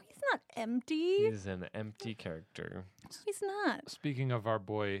 Labrador. No, he's not empty. He's an empty character. He's not. Speaking of our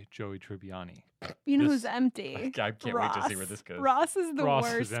boy Joey Tribbiani, You know who's empty? I can't wait to see where this goes. Ross is the Ross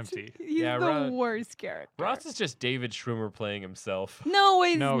worst. is empty. He's Yeah, the worst character. Ross is just David Schwimmer playing himself. No,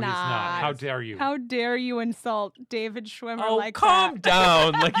 he's no, not. he's not. How dare you? How dare you insult David Schwimmer Oh, like calm that?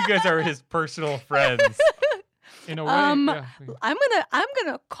 down! Like you guys are his personal friends. In a way, yeah. I'm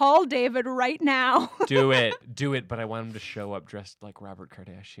gonna call David right now. Do it. But I want him to show up dressed like Robert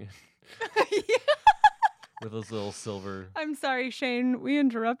Kardashian with those little silver. I'm sorry, Shane. We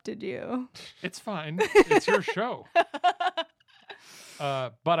interrupted you. It's fine. It's your show.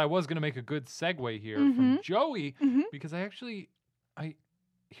 But I was going to make a good segue here from Joey because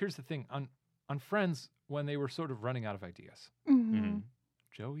here's the thing on Friends when they were sort of running out of ideas.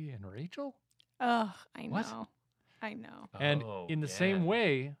 Joey and Rachel? Ugh, I know. What? I know. And in the same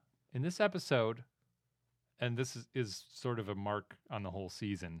way, in this episode, and this is sort of a mark on the whole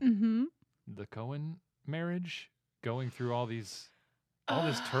season, the Cohen marriage going through all this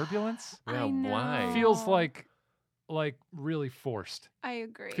turbulence. Yeah, I know. why? Feels like really forced. I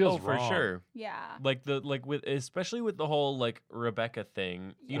agree. Feels for wrong. sure. Yeah. Especially with the whole like Rebecca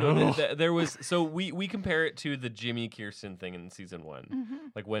thing. You know, there was we compare it to the Jimmy Kirsten thing in season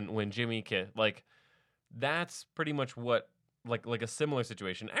 1. Like when Jimmy that's pretty much what like a similar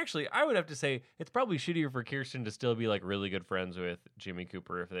situation. Actually, I would have to say it's probably shittier for Kirsten to still be like really good friends with Jimmy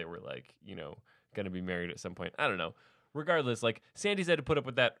Cooper if they were like, going to be married at some point. I don't know. Regardless, like Sandy's had to put up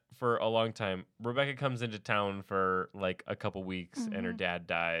with that for a long time. Rebecca comes into town for like a couple weeks and her dad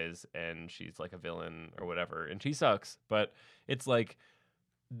dies and she's like a villain or whatever and she sucks. But it's like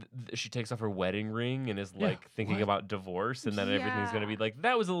she takes off her wedding ring and is like thinking about divorce and then everything's going to be like,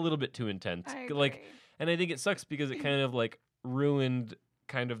 that was a little bit too intense. And I think it sucks because it kind of like ruined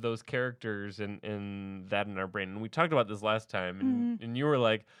kind of those characters and that in our brain. And we talked about this last time and you were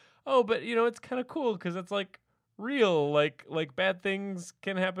like, oh, but it's kind of cool because it's like real, like bad things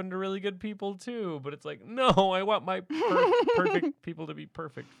can happen to really good people too. But it's like, no, I want my perfect people to be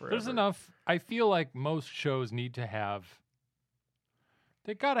perfect forever. There's enough. I feel like most shows need to have.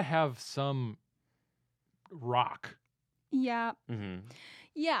 They gotta have some rock. Yeah.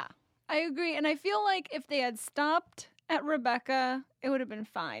 Yeah, I agree. And I feel like if they had stopped at Rebecca, it would have been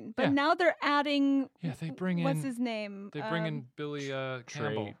fine. But now they're adding. Yeah, they bring in. What's his name? They bring in Billy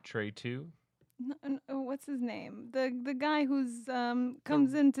Campbell. Trey 2? What's his name? The guy who's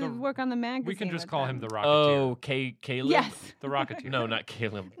comes in to work on the magazine. We can just with call them. him the Rocketeer. Oh, Caleb? Yes. The Rocketeer. No, not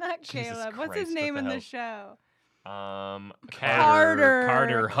Caleb. Not Jesus Caleb. What's his Christ, name what in the the hell? show?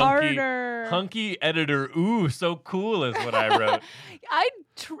 Carter. Carter. Hunky editor. Ooh, so cool is what I wrote.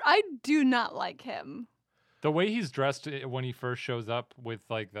 I do not like him. The way he's dressed when he first shows up with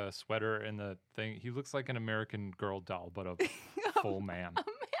like the sweater and the thing, he looks like an American Girl doll, but a full man.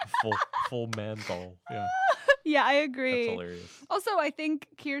 Full man doll. Yeah. Yeah, I agree. That's hilarious. Also, I think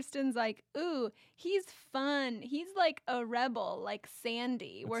Kirsten's like, ooh, he's fun. He's like a rebel, like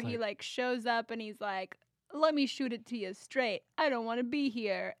Sandy, where he like shows up and he's like, let me shoot it to you straight. I don't want to be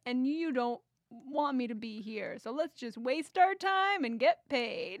here, and you don't want me to be here. So let's just waste our time and get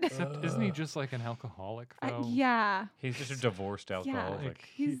paid. Except, isn't he just like an alcoholic though? Yeah. He's just a divorced alcoholic. Like,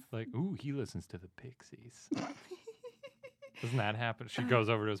 he's like, ooh, he listens to the Pixies. Doesn't that happen? She goes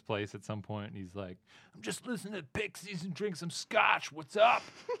over to his place at some point and he's like, I'm just listening to Pixies and drink some scotch. What's up?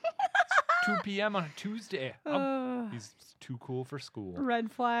 It's 2 p.m. on a Tuesday. He's too cool for school.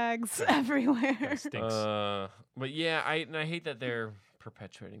 Red flags everywhere. That stinks. But yeah, I hate that they're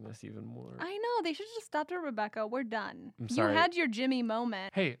perpetuating this even more. I know. They should just stop at Rebecca. We're done. I'm sorry. You had your Jimmy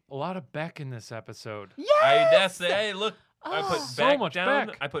moment. Hey, a lot of Beck in this episode. Yes! Hey, look. I put So Beck much down.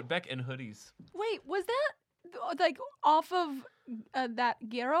 Beck. I put Beck in hoodies. Wait, was that like off of that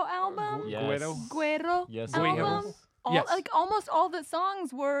Guero album? Yes. Guero? Guero Yes, album? Guero. Yes. almost all the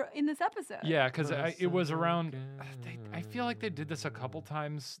songs were in this episode. Yeah, because it was around. I feel like they did this a couple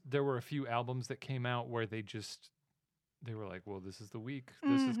times. There were a few albums that came out where they were like, well, this is the week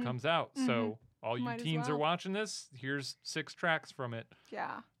comes out. So all you Might as teens are well. watching this. Here's 6 tracks from it.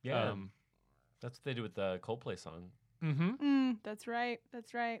 Yeah. Yeah. That's what they did with the Coldplay song. That's right.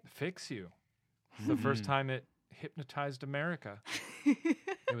 That's right. Fix You. It's the first time it hypnotized America.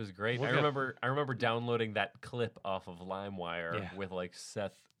 It was great. We'll I get- remember downloading that clip off of LimeWire Yeah. with like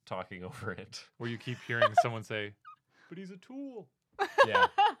Seth talking over it. Where you keep hearing someone say, but he's a tool. Yeah,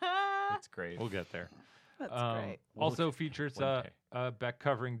 it's great. We'll get there. That's great. Also features one Beck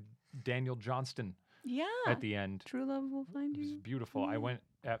covering Daniel Johnston Yeah. at the end. True love will find It was you. beautiful.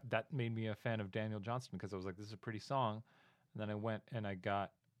 That made me a fan of Daniel Johnston because I was like, this is a pretty song. And then I went and I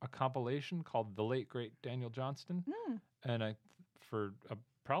got a compilation called The Late Great Daniel Johnston. And for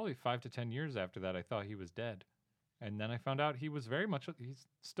probably 5 to 10 years after that, I thought he was dead. And then I found out he's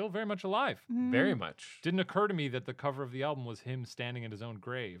still very much alive. Very much. Didn't occur to me that the cover of the album was him standing in his own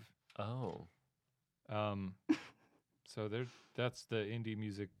grave. Oh. So that's the indie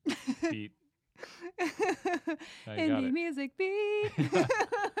music beat. I got Indie it. music beat.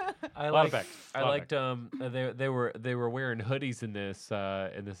 I lot of liked. Beck. I Lot of liked. They were wearing hoodies in this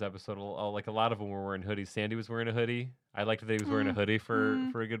episode. Like a lot of them were wearing hoodies. Sandy was wearing a hoodie. I liked that he was wearing a hoodie for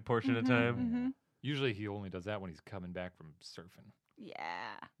a good portion of time. Usually he only does that when he's coming back from surfing. Yeah.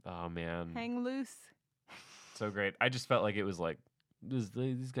 Oh man, Hang loose. so great. I just felt like it was like these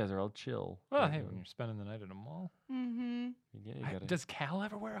guys are all chill. Well, hey, when you're spending the night at a mall. Yeah, you gotta. Does Cal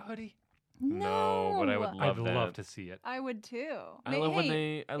ever wear a hoodie? No, but I would I'd love that. love to see it. I would too. I love when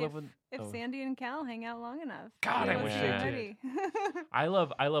Hey, they. I love when. If oh. Sandy and Cal hang out long enough. God, maybe I wish they'll they get did. ready. I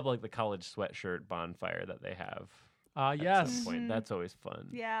love like the college sweatshirt bonfire that they have. At Yes. some point. That's always fun.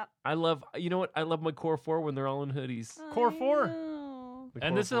 Yeah. I love. You know what? I love my core 4 when they're all in hoodies. Core I 4. know. The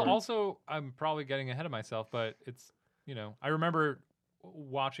And core this is 4. also, I'm probably getting ahead of myself, but it's, I remember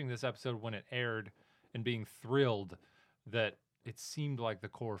watching this episode when it aired and being thrilled that it seemed like the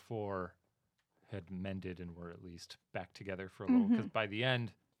Core 4 had mended and were at least back together for a little. Because by the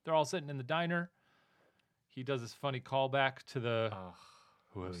end, they're all sitting in the diner. He does this funny callback to the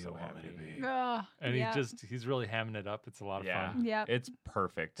who I'm do you so want me to happy. be? Ugh, And yeah. he's really hamming it up. It's a lot of Yeah. fun. Yeah. It's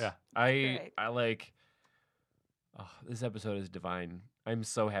perfect. Yeah. great. I like. Oh, this episode is divine. I'm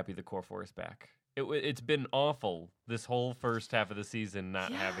so happy the core 4 is back. It's been awful this whole first half of the season not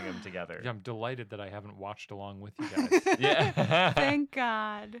having them together. Yeah, I'm delighted that I haven't watched along with you guys. Yeah. Thank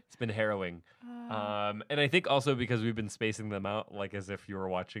God. It's been harrowing. And I think also because we've been spacing them out, like as if you were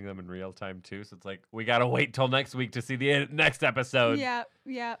watching them in real time too. So it's like, we got to wait till next week to see the next episode.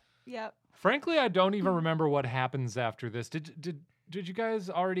 Yep. Frankly, I don't even remember what happens after this. Did you guys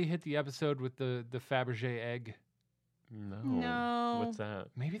already hit the episode with the Fabergé egg? No. What's that?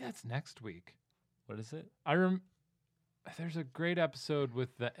 Maybe that's next week. What is it? There's a great episode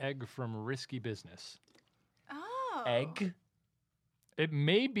with the egg from Risky Business. Oh. Egg? It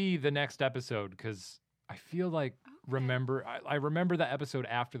may be the next episode because I feel like I remember the episode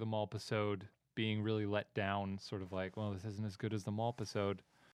after the Mallpisode being really let down, sort of like, well, this isn't as good as the Mallpisode.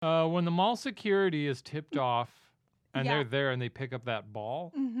 When the mall security is tipped off and Yeah. they're there and they pick up that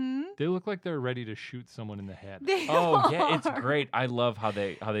ball, they look like they're ready to shoot someone in the head. They Oh yeah, it's are. great. I love how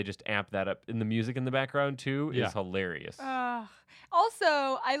they just amp that up. And the music in the background too Yeah. is hilarious.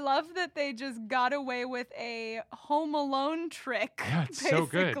 Also, I love that they just got away with a Home Alone trick. Yeah, it's so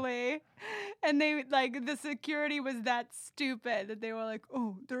good. basically. And they the security was that stupid that they were like,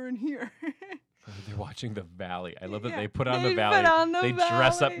 "Oh, they're in here." They're watching The Valley. I love that Yeah, they put on they The put Valley. on The They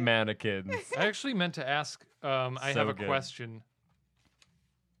dress up Valley. mannequins. I actually meant to ask. I So have a good. question.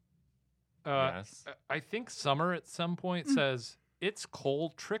 Yes. I think Summer at some point says it's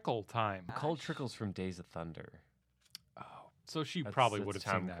cold trickle time. Cold Trickles from Days of Thunder. So she That's- probably that's would have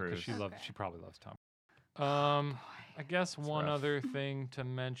Tom seen that because Cruise. she probably loves Tom. I guess one rough. other thing to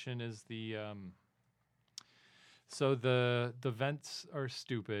mention is the so the vents are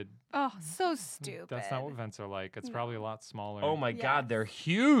stupid. Oh, so stupid. That's not what vents are like. It's probably a lot smaller. Oh my Yes. God, they're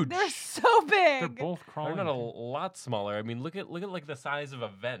huge. They're so big. They're both crawling. They're not a lot smaller. I mean, look at like the size of a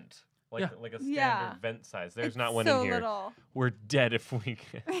vent, like Yeah. like a standard Yeah. vent size. There's It's not one so in here. little. We're dead if we.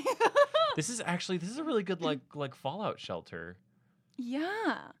 This is a really good like fallout shelter.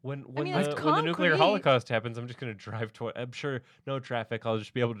 Yeah. When mean, the it's when the nuclear concrete. holocaust happens, I'm just gonna drive. I'm sure no traffic. I'll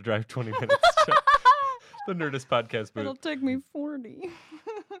just be able to drive 20 minutes to the Nerdist podcast It'll booth. take me 40.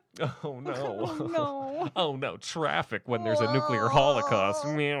 Oh no! Oh, no. Oh no! Traffic when there's a nuclear holocaust.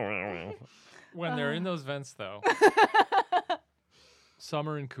 When they're in those vents, though,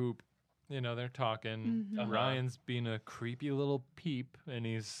 Summer and Coop they're talking. Mhm. Ryan's being a creepy little peep, and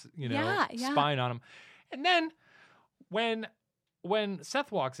he's, Yeah. spying on him. And then when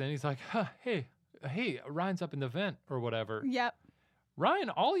Seth walks in, he's like, hey, Ryan's up in the vent or whatever. Yep. Ryan,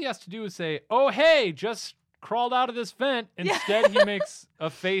 all he has to do is say, oh, hey, just crawled out of this vent. Instead, he makes a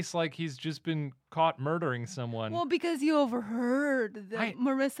face like he's just been caught murdering someone. Well, because you overheard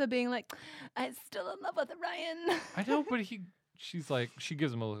Marissa being like, I'm still in love with Ryan. I know, but she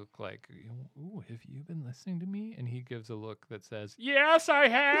gives him a look like, ooh, have you been listening to me? And he gives a look that says, yes, I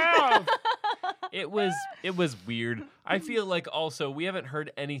have. It was weird. I feel like also we haven't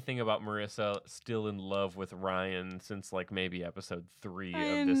heard anything about Marissa still in love with Ryan since like maybe episode 3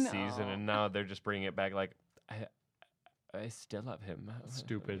 of this season, and now they're just bringing it back like, I still love him.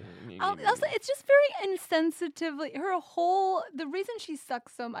 Stupid. Also, it's just very insensitively. The reason she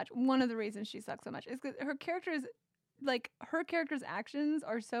sucks so much, one of the reasons she sucks so much, is because her character's actions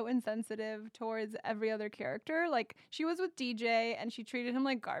are so insensitive towards every other character. Like, she was with DJ and she treated him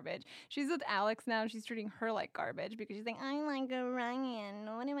like garbage. She's with Alex now and she's treating her like garbage because she's like, I'm like a Ryan.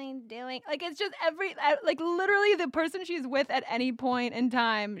 What am I doing? Like, it's just literally the person she's with at any point in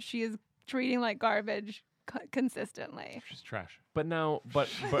time, she is treating like garbage consistently. She's trash. But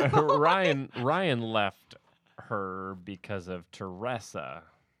Ryan left her because of Teresa.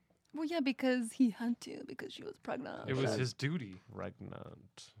 Well, yeah, because he had to, because she was pregnant. It was his duty. Pregnant.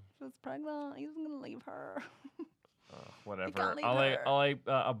 She was pregnant. He was going to leave her. Whatever.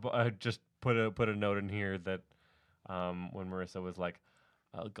 I'll just put a note in here that when Marissa was like,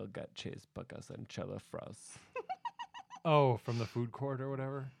 I'll go get cheeseburgers and cheddar fries. Oh, from the food court or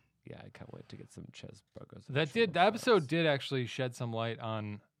whatever? Yeah, I can't wait to get some cheeseburgers. The episode did actually shed some light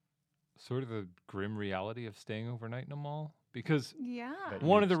on sort of the grim reality of staying overnight in a mall. Because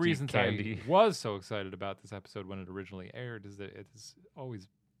one of the reasons I was so excited about this episode when it originally aired is that it is always,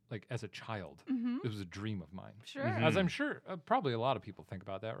 like, as a child, it was a dream of mine. Sure. As I'm sure probably a lot of people think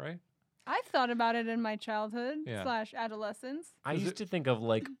about that, right? I've thought about it in my childhood / adolescence. I used to think of,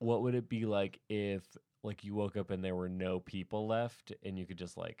 like, what would it be like if, like, you woke up and there were no people left and you could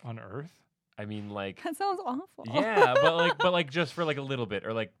just, like... On Earth? I mean, like... That sounds awful. Yeah, but just for, like, a little bit.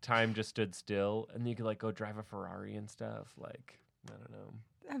 Or, like, time just stood still. And you could, like, go drive a Ferrari and stuff. Like, I don't know.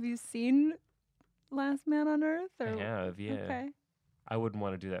 Have you seen Last Man on Earth? I have, yeah. Okay. I wouldn't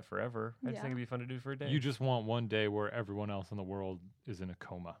want to do that forever. I just think it'd be fun to do for a day. You just want one day where everyone else in the world is in a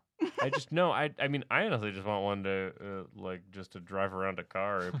coma. I mean, I honestly just want one to, just to drive around a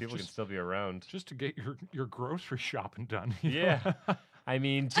car. People can still be around. Just to get your grocery shopping done. Yeah. I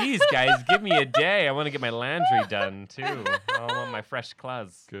mean, geez, guys, give me a day. I want to get my laundry done, too. I want my fresh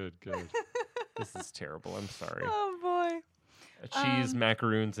clothes. Good. This is terrible. I'm sorry. Oh, boy. Cheese,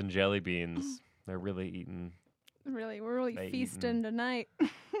 macaroons, and jelly beans. They're really eating. We're really feasting tonight.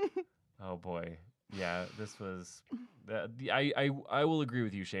 Oh, boy. Yeah, this was... I will agree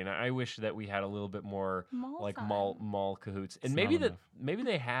with you, Shane. I wish that we had a little bit more mall cahoots. And maybe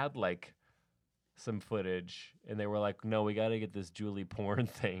they had, like... some footage, and they were like, no, we got to get this Julie porn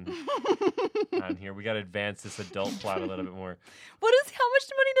thing on here. We got to advance this adult plot a little bit more. How much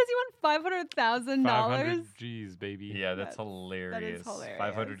money does he want? $500,000? 500 G's, baby. Yeah, that's hilarious. That is hilarious.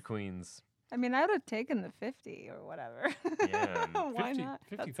 500 queens. I mean, I would have taken the 50 or whatever. Yeah. Why not?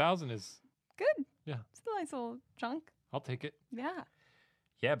 50,000 is good. Yeah. It's a nice little chunk. I'll take it. Yeah.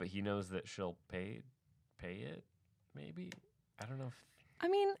 Yeah, but he knows that she'll pay it, maybe? I don't know if... I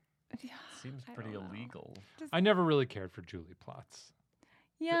mean... Yeah, seems pretty illegal. I never really cared for Julie plots.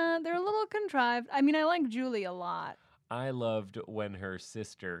 Yeah, they're a little contrived. I mean, I like Julie a lot. I loved when her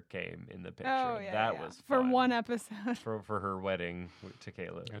sister came in the picture. Oh, yeah, that was fun. For one episode. For her wedding to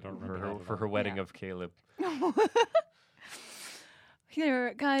Caleb. I don't remember. For her wedding of Caleb.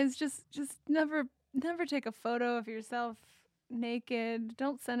 Here, guys, just never take a photo of yourself naked.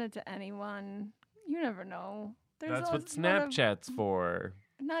 Don't send it to anyone. You never know. That's what Snapchat's for.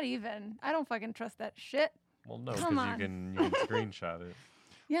 Not even. I don't fucking trust that shit. Well, no, because you can screenshot it.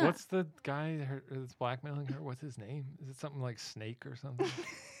 Yeah. What's the guy that's blackmailing her? What's his name? Is it something like Snake or something?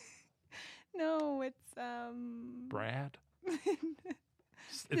 No, it's Brad.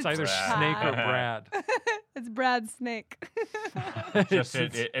 It's either Snake or Brad. It's Brad Snake. Just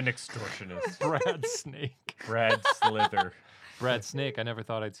an extortionist. Brad Snake. Brad Slither. Brad Snake. I never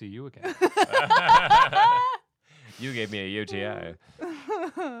thought I'd see you again. You gave me a UTI.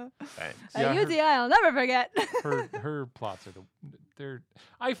 Thanks. A UTI I'll never forget. her plots are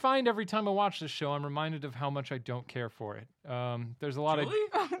I find every time I watch this show, I'm reminded of how much I don't care for it. There's a lot of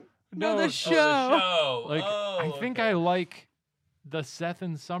the show. Like I think I like the Seth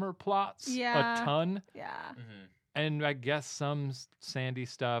and Summer plots a ton. Yeah. And I guess some Sandy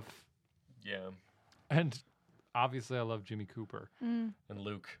stuff, Yeah. And obviously, I love Jimmy Cooper And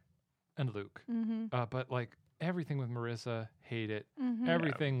Luke. and Luke. Mm-hmm. But like everything with Marissa, hate it. Mm-hmm.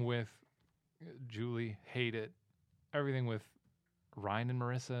 Everything with Julie, hate it. Everything with Ryan and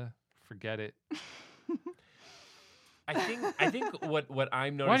Marissa, forget it. I think what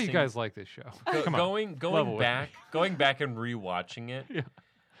I'm noticing. Why do you guys like this show? Come on. Going level with back, going back and rewatching it. Yeah.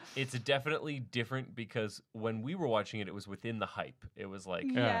 It's definitely different because when we were watching it, it was within the hype. It was like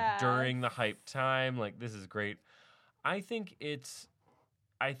Yeah. during the hype time, like this is great. I think it's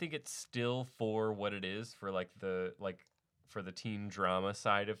still for what it is for for the teen drama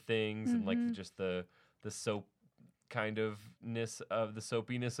side of things and like just the soap kind of ness of the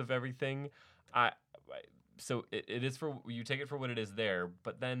soapiness of everything. So it is for you take it for what it is there,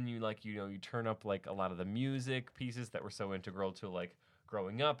 but then you you turn up like a lot of the music pieces that were so integral to like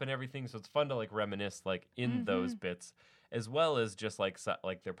growing up and everything. So it's fun to like reminisce like in those bits, as well as just like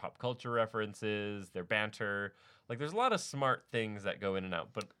their pop culture references, their banter. Like there's a lot of smart things that go in and out,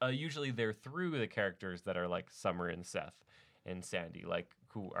 but usually they're through the characters that are like Summer and Seth and Sandy, like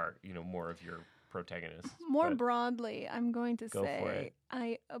who are more of your protagonists. More But broadly, I'm going to Go for say it.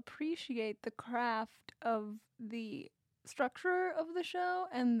 I appreciate the craft of the structure of the show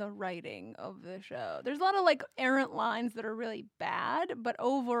and the writing of the show. There's a lot of like errant lines that are really bad, but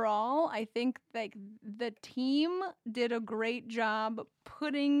overall, I think like the team did a great job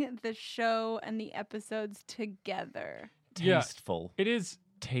putting the show and the episodes together. Yeah. Tasteful. It is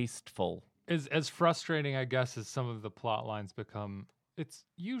Tasteful. as frustrating, I guess, as some of the plot lines become. It's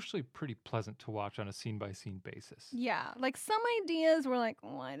usually pretty pleasant to watch on a scene-by-scene basis. Yeah, like some ideas were like,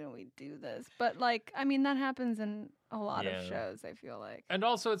 why don't we do this? But like, I mean, that happens in a lot of Yeah. shows, I feel like. And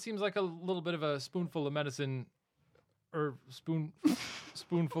also, it seems like a little bit of a spoonful of medicine, or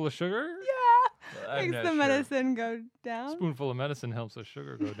spoonful of sugar. Yeah, I'm makes not the sure. medicine go down. Spoonful of medicine helps the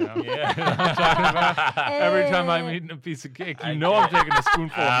sugar go down. Yeah. You know what I'm talking about? Every time I'm eating a piece of cake, you know I'm taking a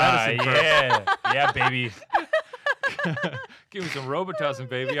spoonful of medicine first. yeah. Yeah, baby. Give me some Robitussin,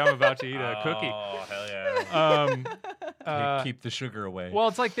 baby. I'm about to eat a cookie. Oh, hell yeah. Um, Keep the sugar away. well,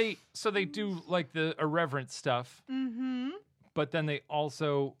 it's like they do like the irreverent stuff, Mm-hmm. but then they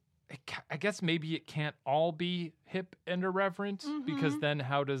also, I guess maybe it can't all be hip and irreverent because then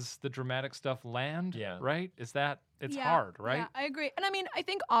how does the dramatic stuff land? Yeah. Right? It's Yeah, hard, right? Yeah, I agree. And I mean, I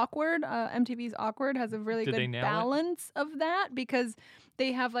think Awkward, MTV's Awkward has a really Did they good nail it? balance of that because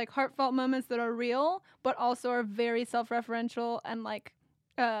they have like heartfelt moments that are real, but also are very self-referential and like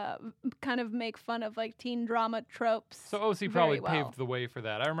kind of make fun of like teen drama tropes. So OC very probably well. paved the way for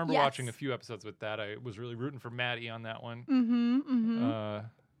that. I remember Yes. watching a few episodes with that. I was really rooting for Maddie on that one. Mm-hmm. Mm-hmm.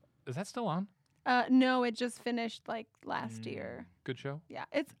 Is that still on? No, it just finished like last year. Good show? Yeah,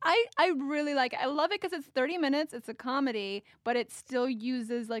 it's I really like it. I love it because it's 30 minutes. It's a comedy, but it still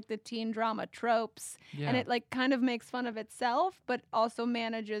uses like the teen drama tropes, Yeah. and it like kind of makes fun of itself, but also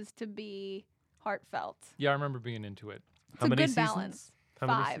manages to be heartfelt. Yeah, I remember being into it. It's a good balance. How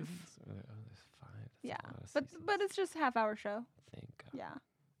many 5. seasons? Oh, there's 5. That's Yeah, a lot of but seasons. it's just half-hour show. Thank God. Yeah,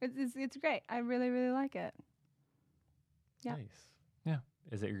 it's great. I really like it. Yeah. Nice. Yeah.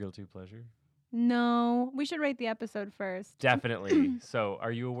 Is that your guilty pleasure? No, we should rate the episode first. Definitely. So,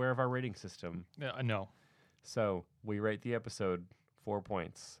 are you aware of our rating system? No. So, we rate the episode 4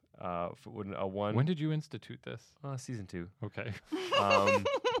 points. A 1. When did you institute this? Season 2. Okay.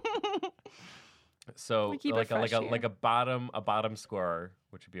 So We keep it like fresh here. a bottom scorer,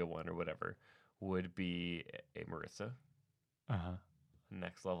 which would be a 1 or whatever, would be a Marissa. Uh-huh.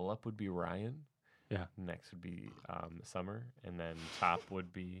 Next level up would be Ryan. Yeah. Next would be Summer, and then top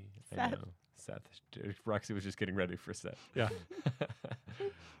would be Seth. Seth. Roxy was just getting ready for Seth. Yeah.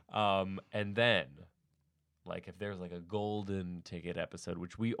 And then, like, if there's like a golden ticket episode,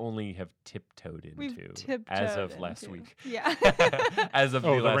 which we only have tiptoed into We've tiptoed as of last into. week, Yeah. as of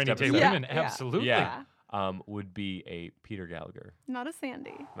Oh, the the last Rainy Day episode, Yeah, Women? yeah. Absolutely. Yeah. Would be a Peter Gallagher, Not a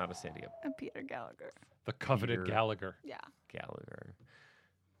Sandy, not a Sandy, a Peter Gallagher. The coveted Peter. Gallagher. Yeah. Gallagher.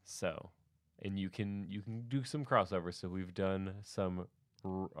 So, and you can do some crossovers. So we've done some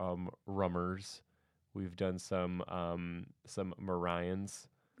Rummers, we've done some Marians.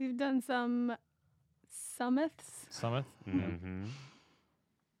 We've done some Summiths. Summit? Mm-hmm.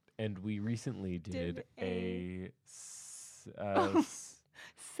 And we recently did Did a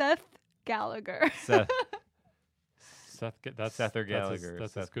Seth Gallagher. Seth. That's Seth or that's Gallagher.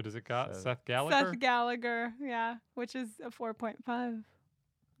 That's as Seth- good as it got. Seth. Seth Gallagher? Seth Gallagher, yeah, which is a 4.5.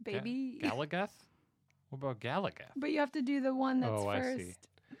 Baby. Gallagath? What about Gallagath? But you have to do the one that's Oh, I first.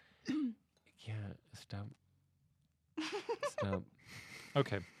 see. Yeah, stop.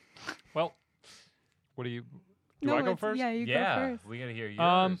 Okay. Well, what do you... Do I go first? Yeah, you go first. we gotta hear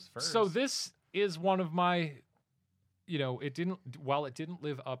yours first. So this is one of my, while it didn't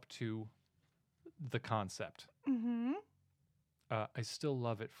live up to the concept, Mm-hmm. I still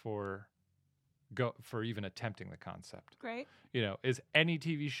love it for even attempting the concept. Great. Is any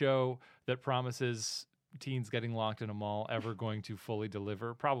TV show that promises teens getting locked in a mall ever going to fully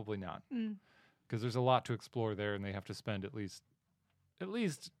deliver? Probably not. Because there's a lot to explore there, and they have to spend at least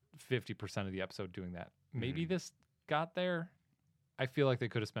 50% of the episode doing that. Maybe this got there. I feel like they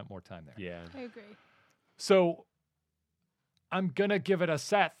could have spent more time there. Yeah. I agree. So I'm gonna give it a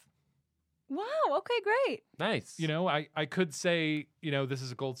Seth. Wow. Okay. Great. Nice. I could say, this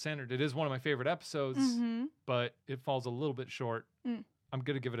is a gold standard. It is one of my favorite episodes, Mm-hmm. but it falls a little bit short. Mm. I'm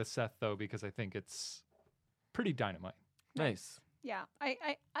gonna give it a Seth though, because I think it's pretty dynamite. Nice. Yeah. I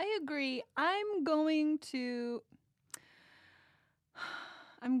agree. I'm going to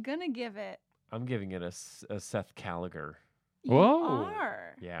give it. I'm giving it a Seth Gallagher. You Whoa.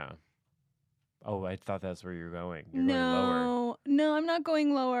 are. Yeah. Oh, I thought that's where you're going. You're going lower. No, I'm not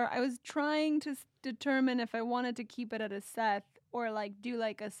going lower. I was trying to determine if I wanted to keep it at a Seth or do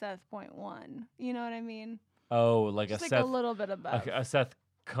a Seth 0.1. You know what I mean? Oh, like Just a a Seth. little bit above. A Seth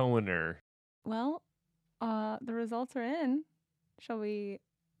Cohener. Well, the results are in. Shall we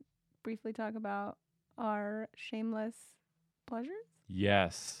briefly talk about our shameless pleasures?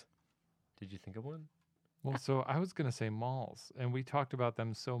 Yes. Did you think of one? Well, so I was gonna say malls, and we talked about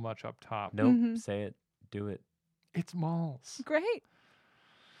them so much up top. Nope. Mhm. Say it. Do it. It's malls. Great.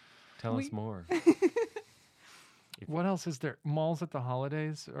 Tell us more. What else is there? Malls at the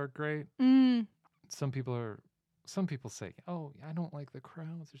holidays are great. Mm. Some people say, "Oh, I don't like the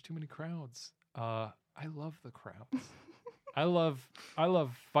crowds. There's too many crowds." I love the crowds. I love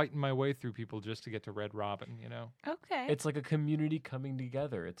fighting my way through people just to get to Red Robin. Okay. It's like a community coming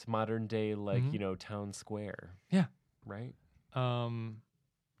together. It's modern day, town square. Yeah. Right? Um,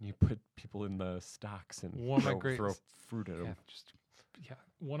 You put people in the stocks and One of my great- throw fruit at them.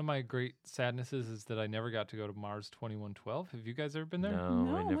 One of my great sadnesses is that I never got to go to Mars 2112. Have you guys ever been there?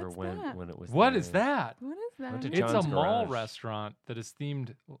 No, I No, never what's went that? when it was What there. is that? What is Went that? to It's a John's mall Garage. restaurant that is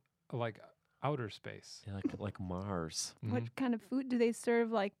themed like outer space. Yeah, like Mars. What kind of food do they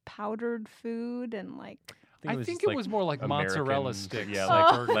serve? powdered Food and I think it was more like mozzarella American- sticks. Yeah,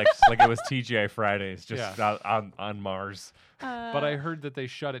 Oh. like it was TGI Fridays, just on Mars. But I heard that they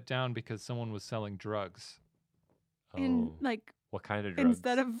shut it down because someone was selling drugs. in Oh, what kind of drugs?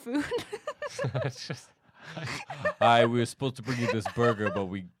 instead of food. It's just. We were supposed to bring you this burger, but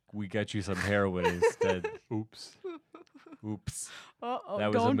we got you some heroin instead. Oops. Uh-oh, That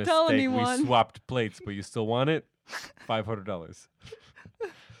was a don't mistake. tell We anyone. swapped plates, but you still want it? $500.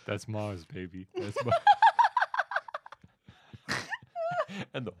 That's Mars, baby. That's my-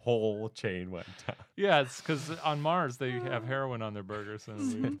 and the whole chain went down. Yeah, it's because on Mars they have heroin on their burgers,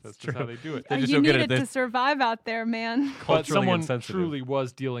 and that's just how they do it. They just you don't need get it it. to They're survive out there, man. But culturally someone insensitive. truly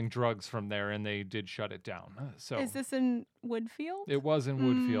was dealing drugs from there, and they did shut it down. So Is this in Woodfield? it was in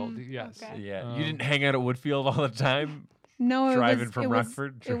Woodfield. Mm, Yes. okay. Yeah, you didn't hang out at Woodfield all the time. No, driving it was, from it was,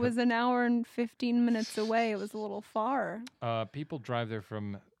 Rockford? It was an hour and 15 minutes away. It was a little far. People drive there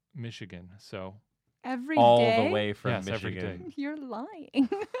from Michigan, so Every all day? the way from Yes, every Michigan. day. You're lying.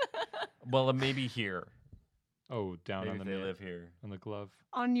 Well, maybe here. down Maybe on the they mid- live here. on the glove.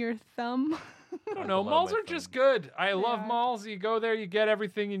 On your thumb. I don't Talk know. about Malls my are just phone. good. I love are. malls. You go there, you get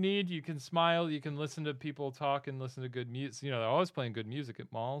everything you need. You can smile. You can listen to people talk and listen to good music. They're always playing good music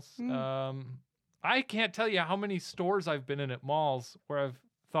at malls. I can't tell you how many stores I've been in at malls where I've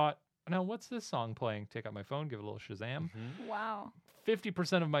thought, now what's this song playing? Take out my phone, give it a little Shazam. Wow.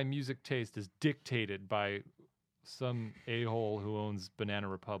 50% of my music taste is dictated by some a-hole who owns Banana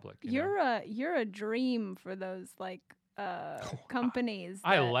Republic. You're a dream for those companies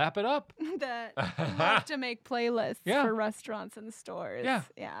I that, lap it up. that love to make playlists Yeah. for restaurants and stores. Yeah.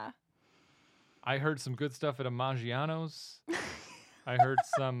 Yeah. I heard some good stuff at Maggiano's. I heard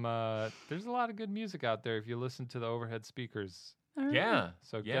some. There's a lot of good music out there if you listen to the overhead speakers. All right. Yeah.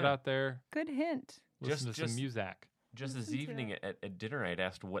 So get out there, Good hint. listen to Just- some music. Just this Listen to evening it. at dinner, I'd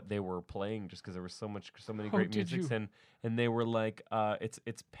asked what they were playing, just because there was so many Oh, great did musics, you? and they were like, it's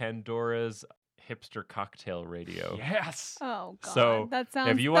Pandora's hipster cocktail radio. Yes. Oh God. So that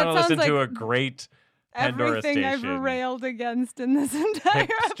sounds. if you want to that sounds listen to like a great Pandora everything I've station, railed against in this entire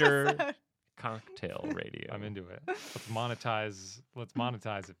hipster episode. cocktail radio, I'm into it. Let's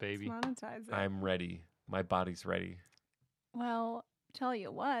monetize it, baby. Monetize it. I'm ready. My body's ready. Well, tell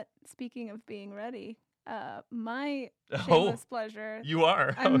you what. Speaking of being ready, my Oh, shameless pleasure. You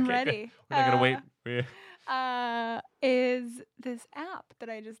are. I'm Okay. ready. We're not gonna wait. Is this app that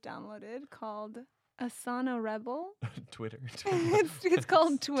I just downloaded called Asana Rebel. Twitter. It's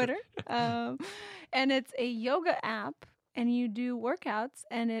called Twitter. And it's a yoga app, and you do workouts,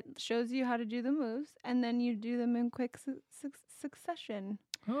 and it shows you how to do the moves, and then you do them in quick succession.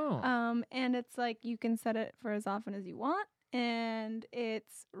 Oh. And it's like you can set it for as often as you want, and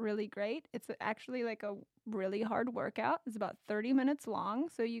it's really great. It's actually like a really hard workout. It's about 30 minutes long,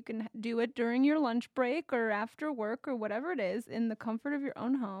 so you can do it during your lunch break or after work or whatever it is in the comfort of your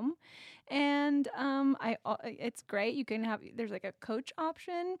own home. And it's great. You can there's like a coach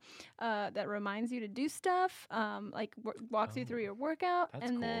option that reminds you to do stuff, like walks you through your workout. That's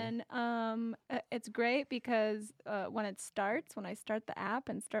and cool. then it's great because when I start the app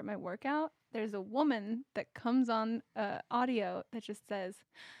and start my workout, there's a woman that comes on audio that just says,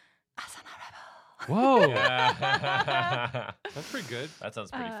 Asana Rebel. Whoa. That's pretty good. That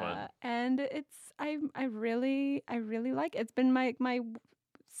sounds pretty fun. And I really like it. It's been my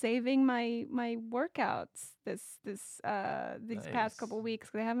saving my workouts these past couple weeks.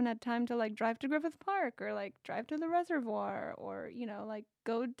 I haven't had time to like drive to Griffith Park or like drive to the reservoir or like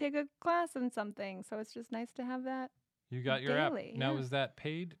go take a class in something. So it's just nice to have that. You got your daily, app. Now, yeah. is that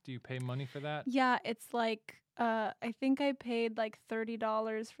paid? Do you pay money for that? Yeah, it's like I think I paid like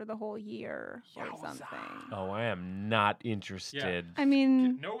 $30 for the whole year or something. Oh, I am not interested. I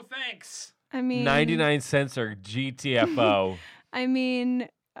mean, No thanks. 99 cents or GTFO. I mean,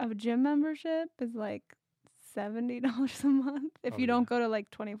 a gym membership is like $70 a month if you don't go to like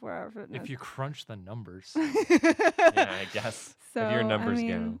 24-hour fitness. If you crunch the numbers. Yeah, I guess. So, if your numbers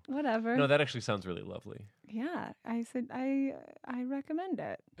go. Whatever. No, that actually sounds really lovely. Yeah, I said I recommend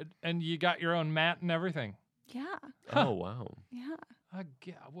it. And you got your own mat and everything. Yeah. Oh, wow. Yeah.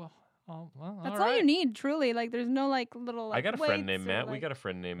 Yeah, well, That's all you need, truly. Like, there's no like little. Like, I got a friend weights named or, Matt. like, We got a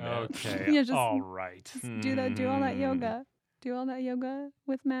friend named Matt. Okay. Yeah, just- all right. Just do that. Do all that yoga. Do all that yoga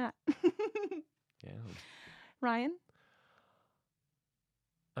with Matt. Yeah. Ryan.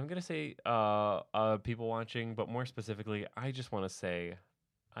 I'm going to say people watching, but more specifically, I just want to say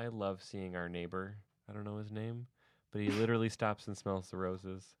I love seeing our neighbor. I don't know his name, but he literally stops and smells the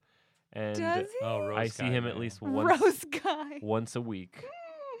roses. And Does he? Oh, Rose I see guy, him man. at least once Rose guy. once a week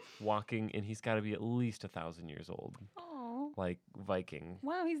walking, and he's got to be at least 1,000 years old, Oh. like Viking.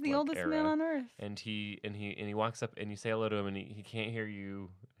 Wow, he's the like, oldest man era. on earth. And he walks up and you say hello to him, and he can't hear you.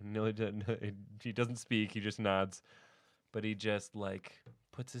 No, he doesn't speak. He just nods, but he just like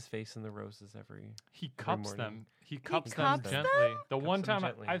puts his face in the roses He cups morning. them. He cups them cups gently. them? The Cups one them time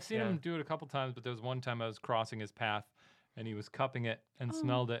gently, I've seen yeah. him do it a couple times, but there was one time I was crossing his path and he was cupping it and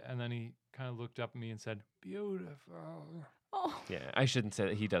smelled it, and then he kind of looked up at me and said, "Beautiful." Oh. Yeah, I shouldn't say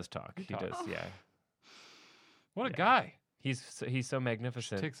that. He does talk. He does. talks. Yeah, What a Yeah. guy. he's so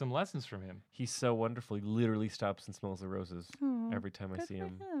magnificent. Take some lessons from him. He's so wonderful. He literally stops and smells the roses Aw, every time I good see for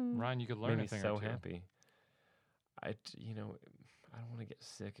him. Ryan, you could learn Made a me thing so or two. happy. I don't want to get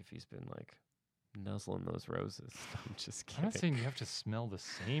sick if he's been like nuzzling those roses. I'm just I'm kidding. not saying you have to smell the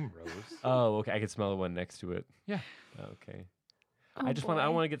same rose. Oh, okay. I can smell the one next to it. Yeah. Okay. Oh, I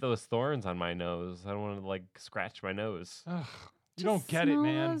boy. want to get those thorns on my nose. I don't want to like scratch my nose. Ugh, you Just don't get it, smell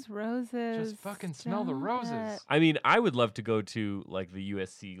man. Those roses. Just fucking smell the Stop roses. it. I mean, I would love to go to like the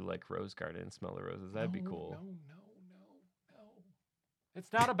USC like rose garden and smell the roses. That'd be No, cool. No.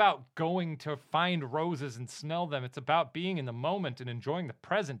 It's not about going to find roses and smell them. It's about being in the moment and enjoying the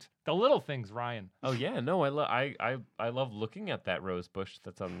present. The little things, Ryan. Oh yeah, no, I love looking at that rose bush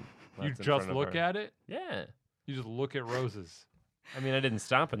that's on. You that's in just front of look our- at it. Yeah. You just look at roses. I mean, I didn't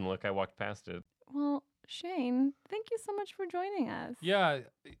stop and look. I walked past it. Well, Shane, thank you so much for joining us. Yeah,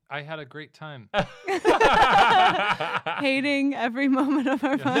 I had a great time. Hating every moment of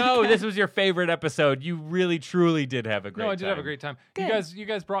our podcast. No, this was your favorite episode. You really, truly did have a great time. No, I did have a great time. Good. You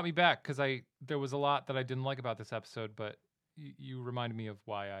guys brought me back because there was a lot that I didn't like about this episode, but you reminded me of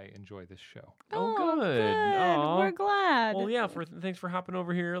why I enjoy this show. Oh, Oh, good. Aw. We're glad. Well, yeah. Thanks for hopping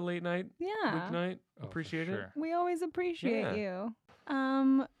over here late night, Yeah. weeknight. Oh, for Appreciate it. sure. We always appreciate Yeah. you.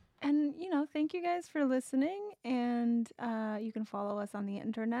 And thank you guys for listening. And you can follow us on the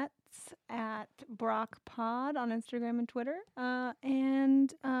internets at BRO.C Pod on Instagram and Twitter.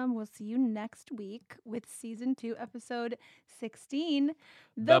 And we'll see you next week with season 2, episode 16,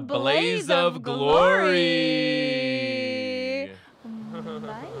 The Blaze of Glory.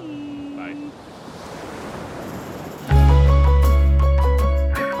 Bye. Bye.